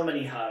so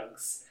many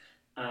hugs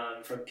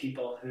from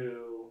people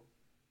who,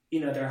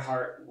 their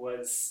heart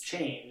was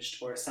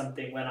changed or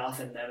something went off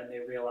in them and they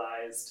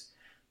realized,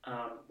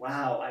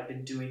 wow, I've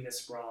been doing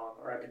this wrong,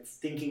 or I've been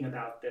thinking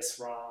about this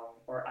wrong,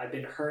 or I've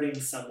been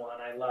hurting someone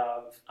I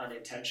love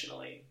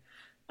unintentionally.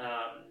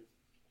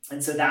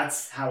 And so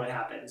that's how it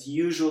happens.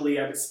 Usually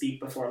I would speak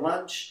before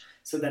lunch,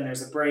 so then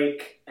there's a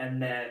break,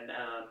 and then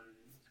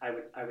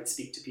I would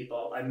speak to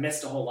people. I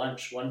missed a whole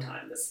lunch one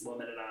time. This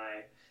woman and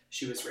I,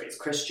 she was raised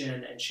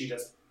Christian, and she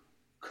just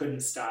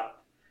couldn't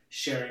stop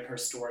sharing her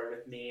story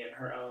with me and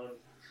her own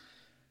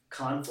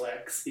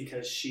conflicts,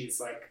 because she's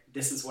like,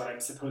 this is what I'm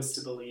supposed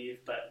to believe,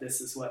 but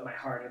this is what my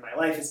heart and my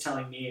life is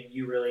telling me, and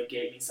you really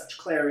gave me such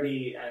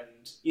clarity. And,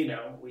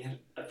 we had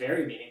a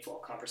very meaningful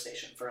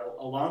conversation for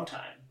a long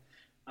time.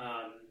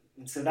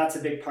 And so that's a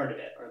big part of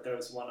it, or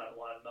those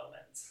one-on-one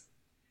moments.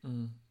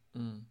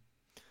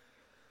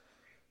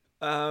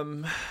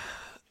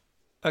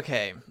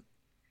 Okay.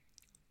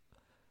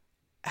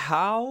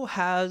 How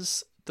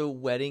has the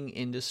wedding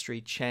industry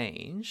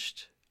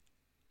changed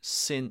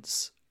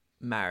since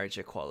marriage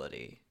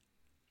equality?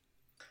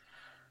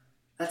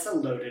 That's a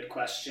loaded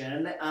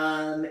question.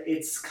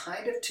 It's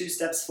kind of 2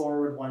 steps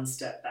forward, 1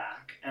 step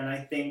back. And I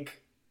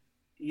think,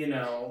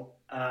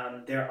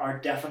 there are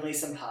definitely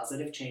some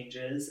positive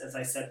changes. As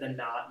I said, The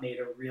Knot made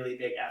a really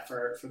big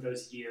effort for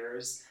those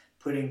years,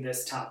 putting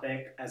this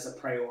topic as a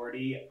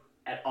priority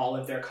at all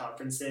of their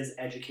conferences,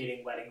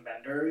 educating wedding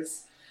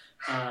vendors.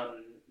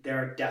 There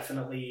are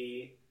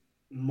definitely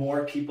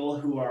more people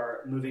who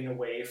are moving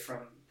away from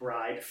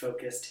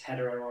bride-focused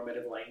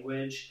heteronormative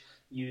language,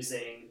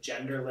 using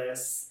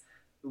genderless,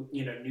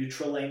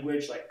 neutral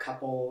language like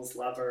couples,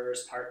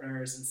 lovers,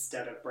 partners,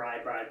 instead of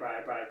bride.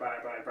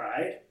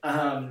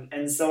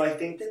 And so I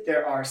think that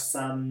there are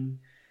some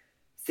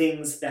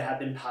things that have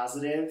been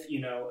positive.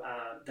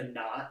 The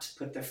Knot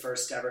put the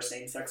first ever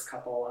same-sex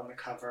couple on the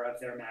cover of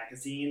their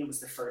magazine. It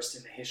was the first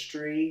in the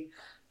history.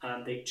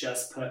 They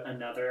just put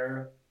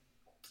another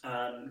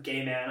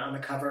gay man on the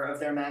cover of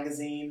their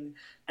magazine.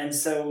 And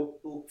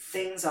so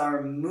things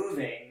are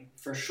moving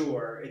for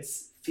sure. It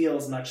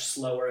feels much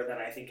slower than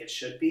I think it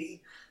should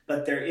be,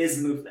 but there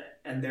is movement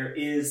and there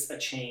is a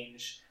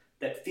change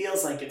that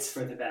feels like it's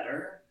for the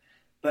better.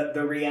 But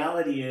the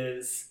reality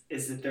is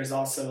that there's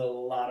also a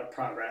lot of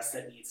progress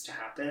that needs to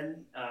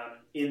happen.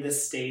 In the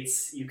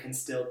States, you can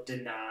still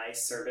deny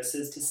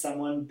services to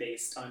someone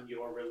based on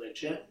your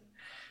religion.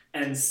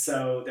 And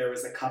so there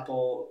was a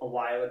couple a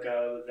while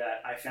ago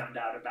that I found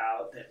out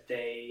about that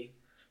they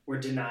were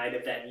denied a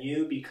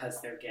venue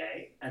because they're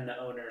gay, and the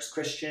owner is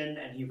Christian,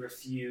 and he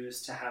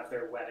refused to have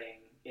their wedding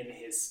in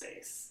his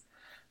space.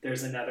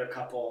 There's another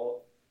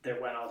couple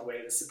that went all the way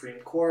to the Supreme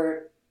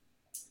Court,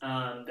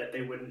 that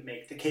they wouldn't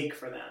make the cake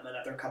for them.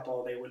 Another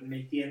couple, they wouldn't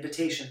make the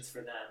invitations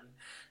for them.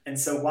 And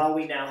so while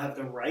we now have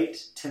the right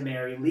to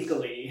marry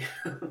legally,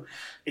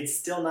 it's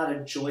still not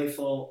a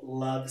joyful,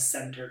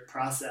 love-centered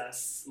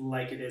process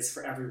like it is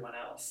for everyone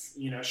else.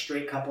 You know,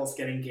 straight couples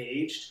get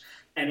engaged,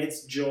 and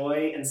it's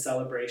joy and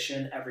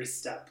celebration every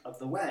step of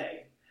the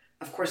way.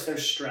 Of course,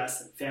 there's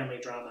stress and family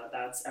drama.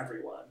 That's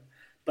everyone.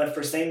 But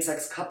for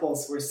same-sex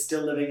couples, we're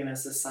still living in a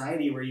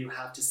society where you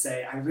have to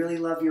say, I really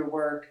love your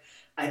work.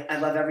 I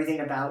love everything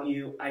about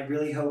you. I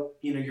really hope,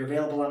 you know, you're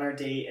available on our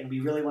date, and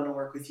we really want to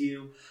work with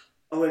you.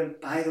 Oh, and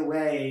by the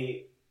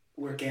way,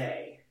 we're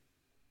gay.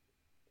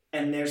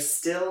 And there's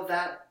still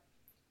that,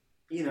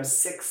 you know,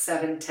 6,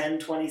 7, 10,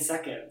 20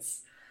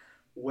 seconds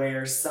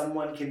where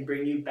someone can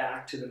bring you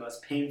back to the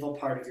most painful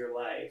part of your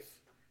life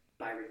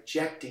by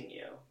rejecting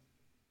you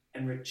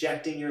and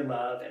rejecting your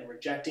love and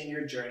rejecting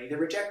your journey. They're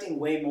rejecting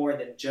way more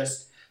than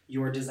just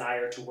your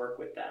desire to work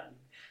with them.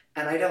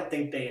 And I don't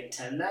think they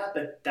intend that,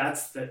 but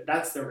that's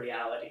the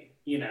reality,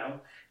 you know?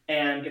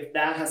 And if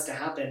that has to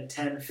happen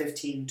 10,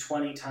 15,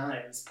 20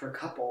 times per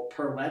couple,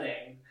 per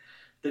wedding,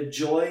 the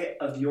joy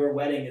of your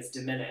wedding is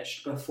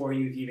diminished before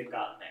you've even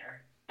gotten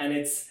there. And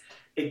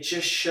it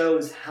just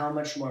shows how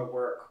much more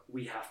work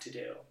we have to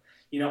do.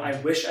 You know, I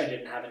wish I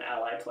didn't have an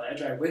ally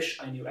pledge. I wish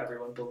I knew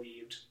everyone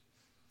believed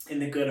in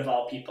the good of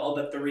all people.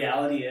 But the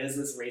reality is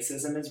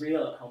racism is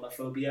real, and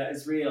homophobia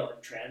is real,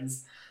 and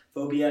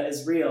transphobia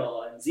is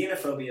real, and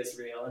xenophobia is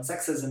real, and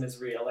sexism is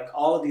real. Like,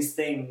 all of these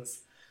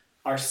things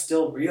are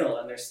still real,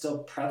 and they're still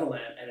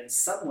prevalent. And in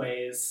some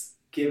ways,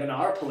 given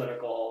our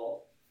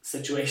political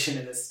situation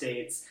in the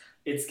States,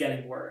 it's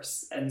getting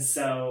worse. And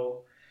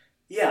so,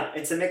 yeah,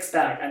 it's a mixed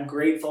bag. I'm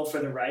grateful for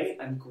the right.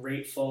 I'm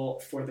grateful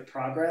for the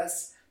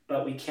progress,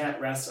 but we can't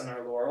rest on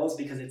our laurels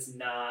because it's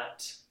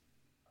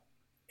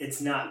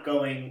not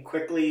going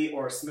quickly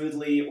or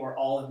smoothly or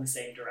all in the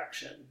same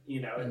direction. You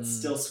know, it's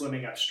still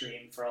swimming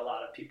upstream for a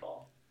lot of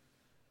people.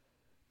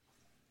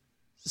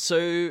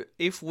 So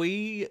if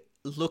we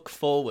look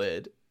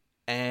forward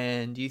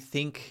and you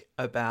think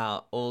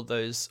about all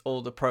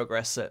the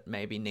progress that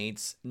maybe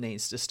needs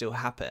to still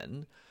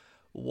happen,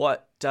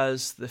 what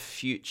does the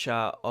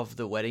future of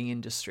the wedding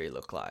industry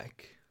look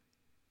like?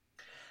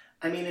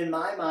 I mean, in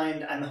my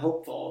mind, I'm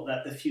hopeful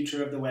that the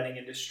future of the wedding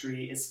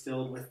industry is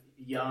filled with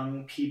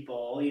young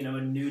people, you know,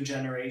 a new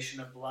generation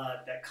of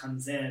blood that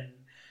comes in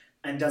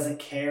and doesn't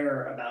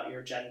care about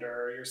your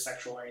gender or your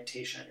sexual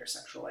orientation, your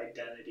sexual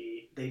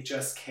identity. They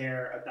just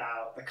care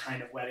about the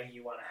kind of wedding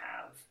you want to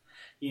have.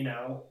 You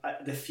know,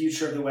 the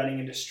future of the wedding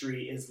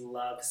industry is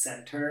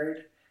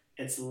love-centered,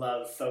 it's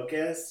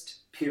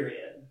love-focused,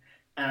 period.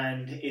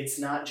 And it's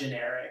not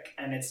generic,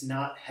 and it's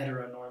not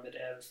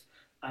heteronormative.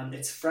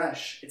 It's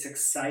fresh, it's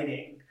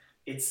exciting,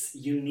 it's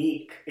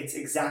unique, it's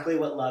exactly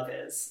what love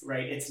is,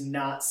 right? It's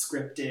not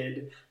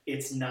scripted,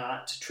 it's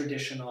not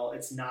traditional,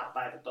 it's not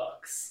by the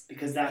books,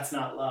 because that's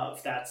not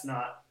love, that's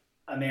not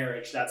a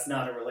marriage, that's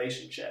not a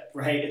relationship,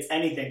 right? It's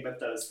anything but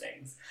those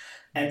things.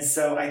 And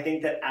so I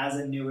think that as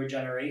a newer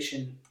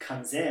generation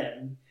comes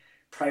in,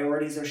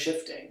 priorities are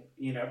shifting.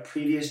 You know,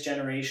 previous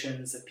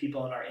generations of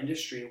people in our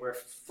industry were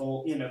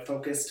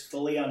focused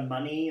fully on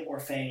money or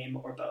fame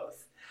or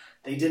both.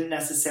 They didn't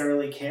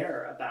necessarily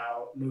care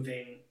about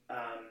moving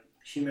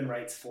human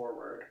rights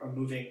forward or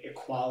moving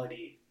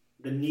equality,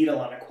 the needle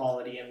on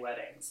equality in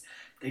weddings.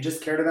 They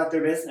just cared about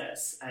their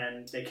business,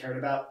 and they cared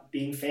about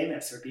being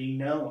famous or being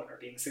known or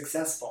being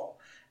successful.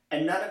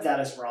 And none of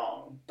that is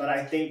wrong, but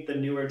I think the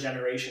newer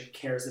generation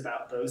cares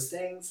about those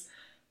things,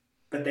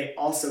 but they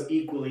also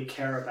equally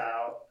care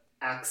about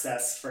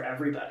access for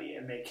everybody,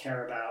 and they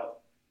care about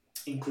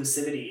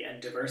inclusivity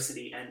and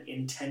diversity and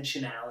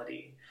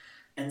intentionality.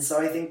 And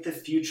so I think the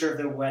future of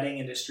the wedding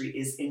industry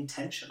is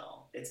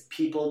intentional. It's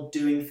people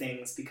doing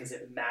things because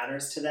it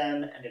matters to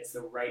them and it's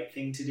the right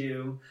thing to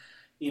do.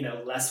 You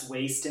know, less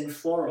waste in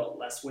floral,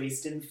 less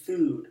waste in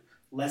food,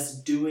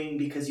 less doing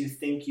because you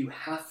think you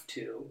have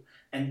to,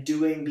 and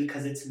doing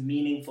because it's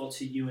meaningful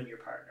to you and your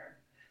partner.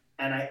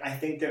 And I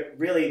think that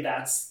really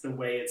that's the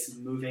way it's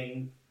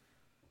moving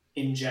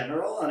in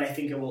general, and I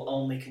think it will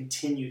only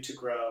continue to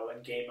grow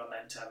and gain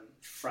momentum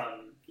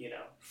from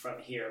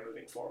here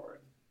moving forward.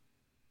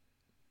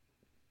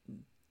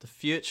 The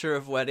future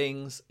of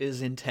weddings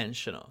is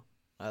intentional.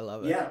 I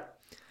love it. Yeah.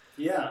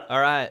 Yeah.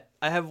 All right.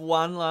 I have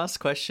one last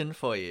question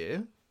for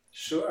you.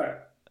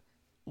 Sure.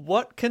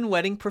 What can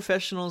wedding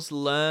professionals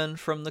learn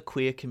from the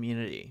queer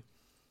community?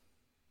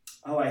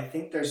 Oh, I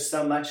think there's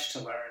so much to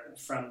learn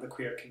from the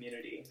queer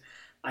community.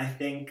 I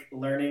think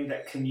learning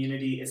that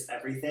community is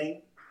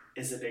everything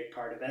is a big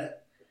part of it.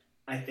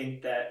 I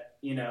think that,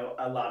 you know,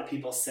 a lot of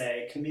people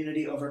say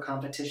community over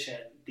competition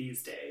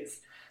these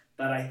days.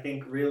 But I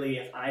think really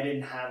if I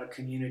didn't have a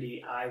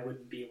community, I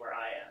wouldn't be where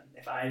I am.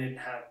 If I didn't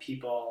have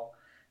people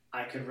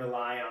I could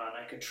rely on,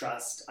 I could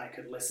trust, I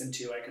could listen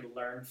to, I could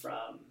learn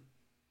from,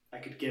 I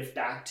could give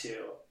back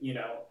to,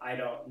 I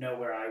don't know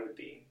where I would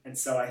be. And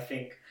so I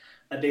think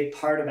a big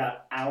part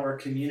about our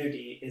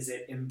community is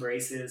it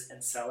embraces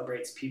and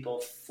celebrates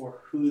people for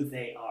who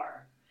they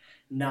are,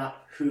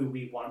 not who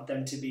we want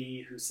them to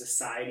be, who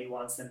society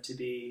wants them to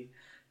be.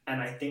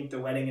 And I think the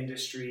wedding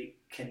industry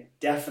can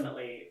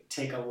definitely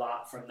take a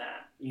lot from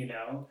that,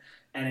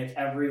 And if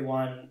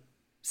everyone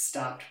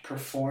stopped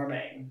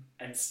performing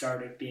and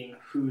started being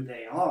who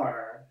they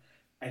are,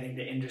 I think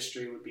the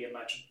industry would be a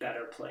much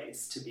better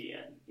place to be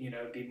in.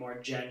 It'd be more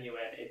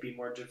genuine, it'd be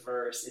more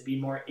diverse, it'd be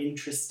more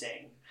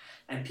interesting,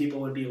 and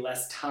people would be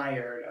less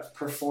tired of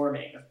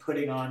performing, of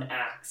putting on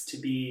acts to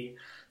be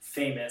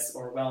famous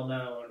or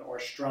well-known or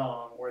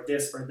strong or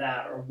this or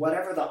that or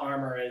whatever the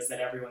armor is that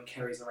everyone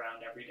carries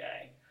around every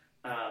day.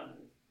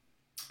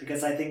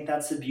 Because I think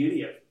that's the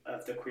beauty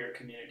of the queer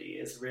community,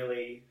 is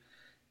really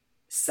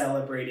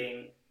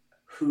celebrating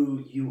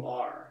who you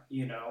are,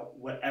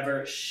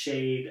 whatever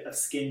shade of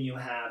skin you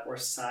have or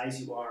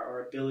size you are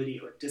or ability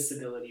or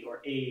disability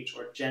or age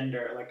or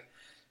gender. Like,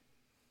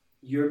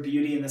 your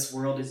beauty in this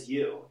world is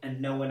you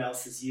and no one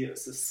else is you.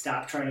 So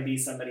stop trying to be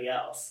somebody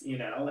else,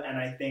 And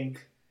I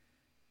think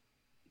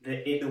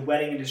the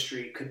wedding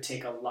industry could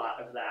take a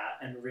lot of that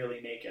and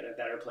really make it a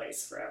better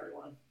place for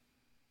everyone.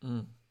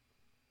 Mm.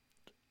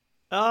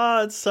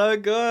 Oh, it's so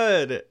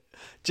good.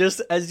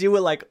 Just as you were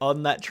like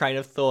on that train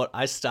of thought,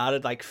 I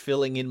started like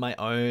filling in my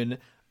own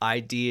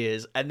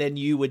ideas, and then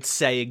you would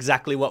say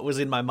exactly what was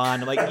in my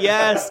mind. I'm like,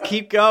 yes,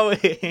 keep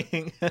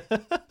going.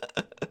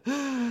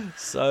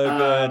 So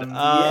good.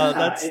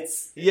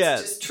 It's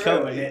just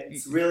true. And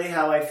it's really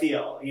how I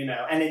feel,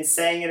 and in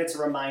saying it, it's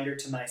a reminder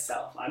to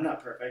myself. I'm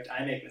not perfect.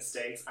 I make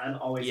mistakes. I'm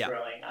always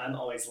growing. I'm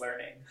always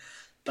learning.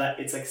 But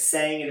it's like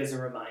saying it as a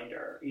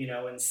reminder,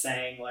 and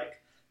saying like,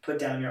 put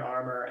down your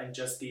armor and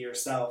just be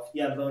yourself.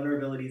 Yeah,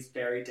 vulnerability is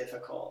very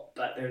difficult,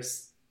 but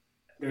there's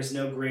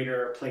no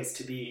greater place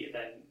to be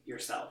than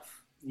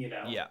yourself,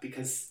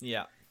 because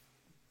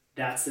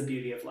that's the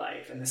beauty of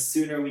life. And the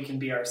sooner we can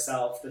be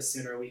ourselves, the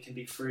sooner we can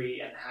be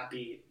free and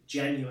happy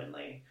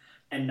genuinely,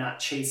 and not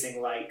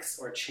chasing likes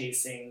or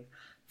chasing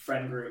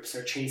friend groups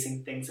or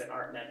chasing things that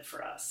aren't meant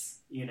for us.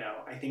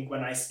 I think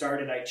when I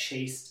started, I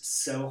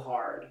chased so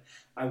hard.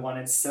 I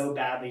wanted so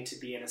badly to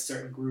be in a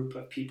certain group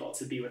of people,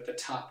 to be with the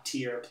top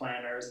tier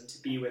planners and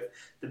to be with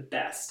the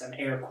best. I'm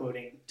air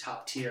quoting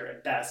top tier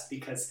and best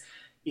because,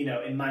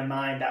 in my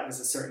mind, that was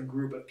a certain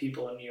group of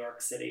people in New York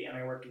City. And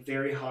I worked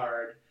very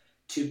hard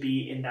to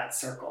be in that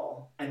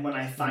circle. And when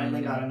I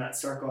finally got in that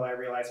circle, I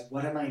realized,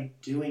 what am I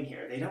doing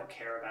here? They don't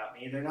care about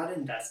me. They're not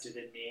invested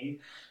in me.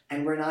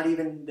 And we're not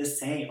even the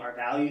same. Our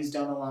values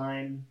don't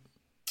align.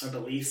 Our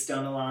beliefs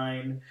don't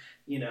align.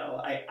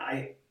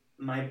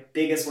 My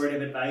biggest word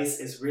of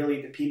advice is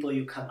really the people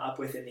you come up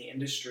with in the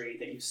industry,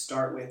 that you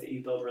start with, that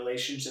you build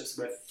relationships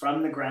with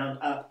from the ground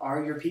up,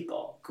 are your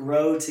people.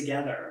 Grow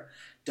together.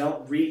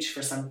 Don't reach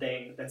for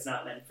something that's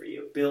not meant for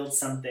you. Build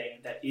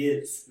something that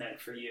is meant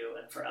for you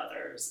and for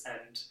others.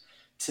 And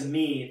to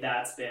me,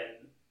 that's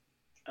been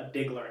a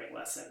big learning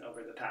lesson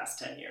over the past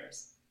 10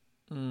 years.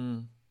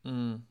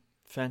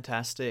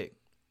 Fantastic.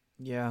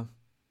 Yeah.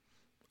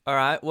 All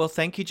right. Well,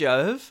 thank you,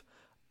 Jove.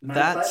 My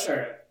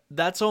pleasure.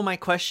 That's all my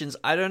questions.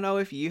 I don't know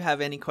if you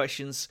have any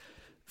questions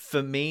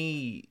for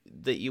me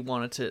that you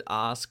wanted to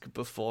ask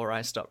before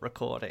I stop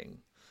recording.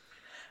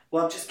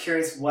 Well, I'm just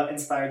curious, what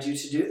inspired you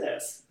to do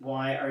this?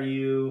 Why are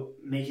you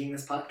making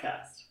this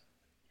podcast?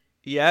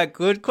 Yeah,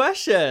 good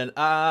question.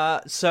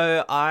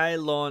 So I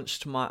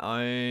launched my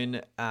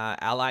own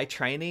ally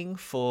training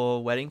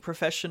for wedding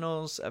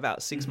professionals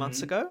about 6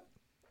 months ago.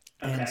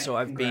 Okay, and so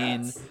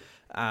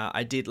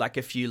I did like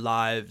a few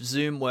live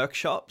Zoom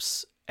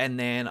workshops, and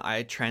then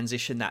I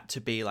transitioned that to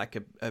be like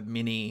a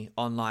mini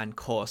online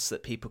course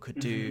that people could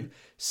do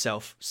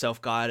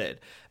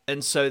self-guided.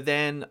 And so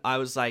then I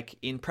was like,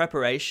 in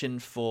preparation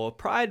for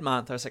Pride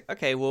Month, I was like,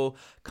 okay, well,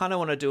 kind of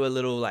want to do a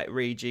little like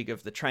rejig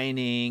of the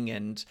training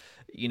and,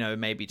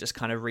 maybe just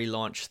kind of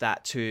relaunch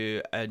that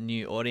to a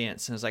new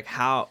audience. And I was like,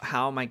 how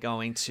am I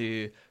going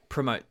to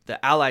promote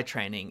the ally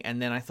training?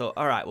 And then I thought,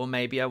 all right, well,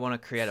 maybe I want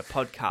to create a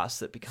podcast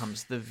that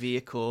becomes the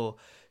vehicle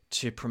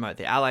to promote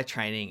the ally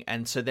training.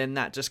 And so then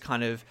that just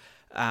kind of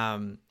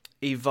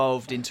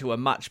evolved into a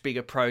much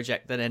bigger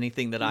project than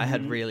anything that I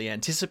had really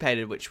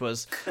anticipated, which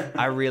was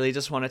I really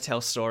just want to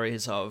tell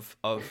stories of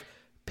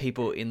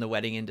people in the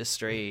wedding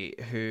industry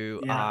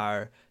who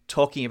are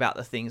talking about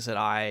the things that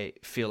I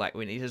feel like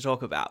we need to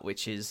talk about,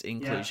 which is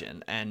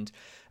inclusion. And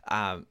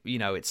I've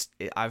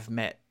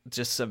met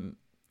just some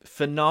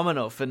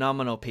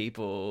phenomenal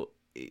people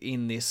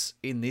in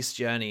this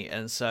journey.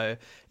 And so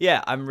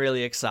I'm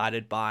really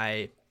excited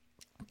by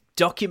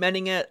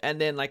documenting it and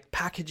then like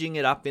packaging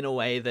it up in a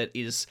way that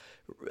is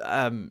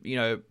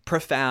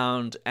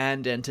profound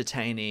and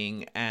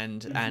entertaining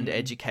and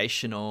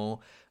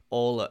educational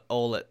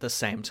all at the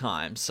same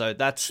time. So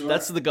that's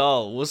the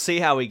goal. We'll see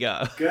how we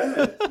go.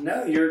 Good.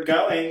 No, you're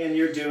going and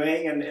you're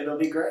doing, and it'll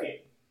be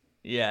great.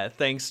 Yeah,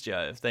 thanks,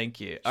 Jove. Thank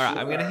you. All right,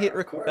 I'm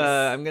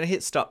gonna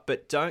hit stop,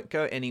 but don't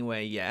go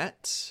anywhere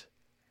yet.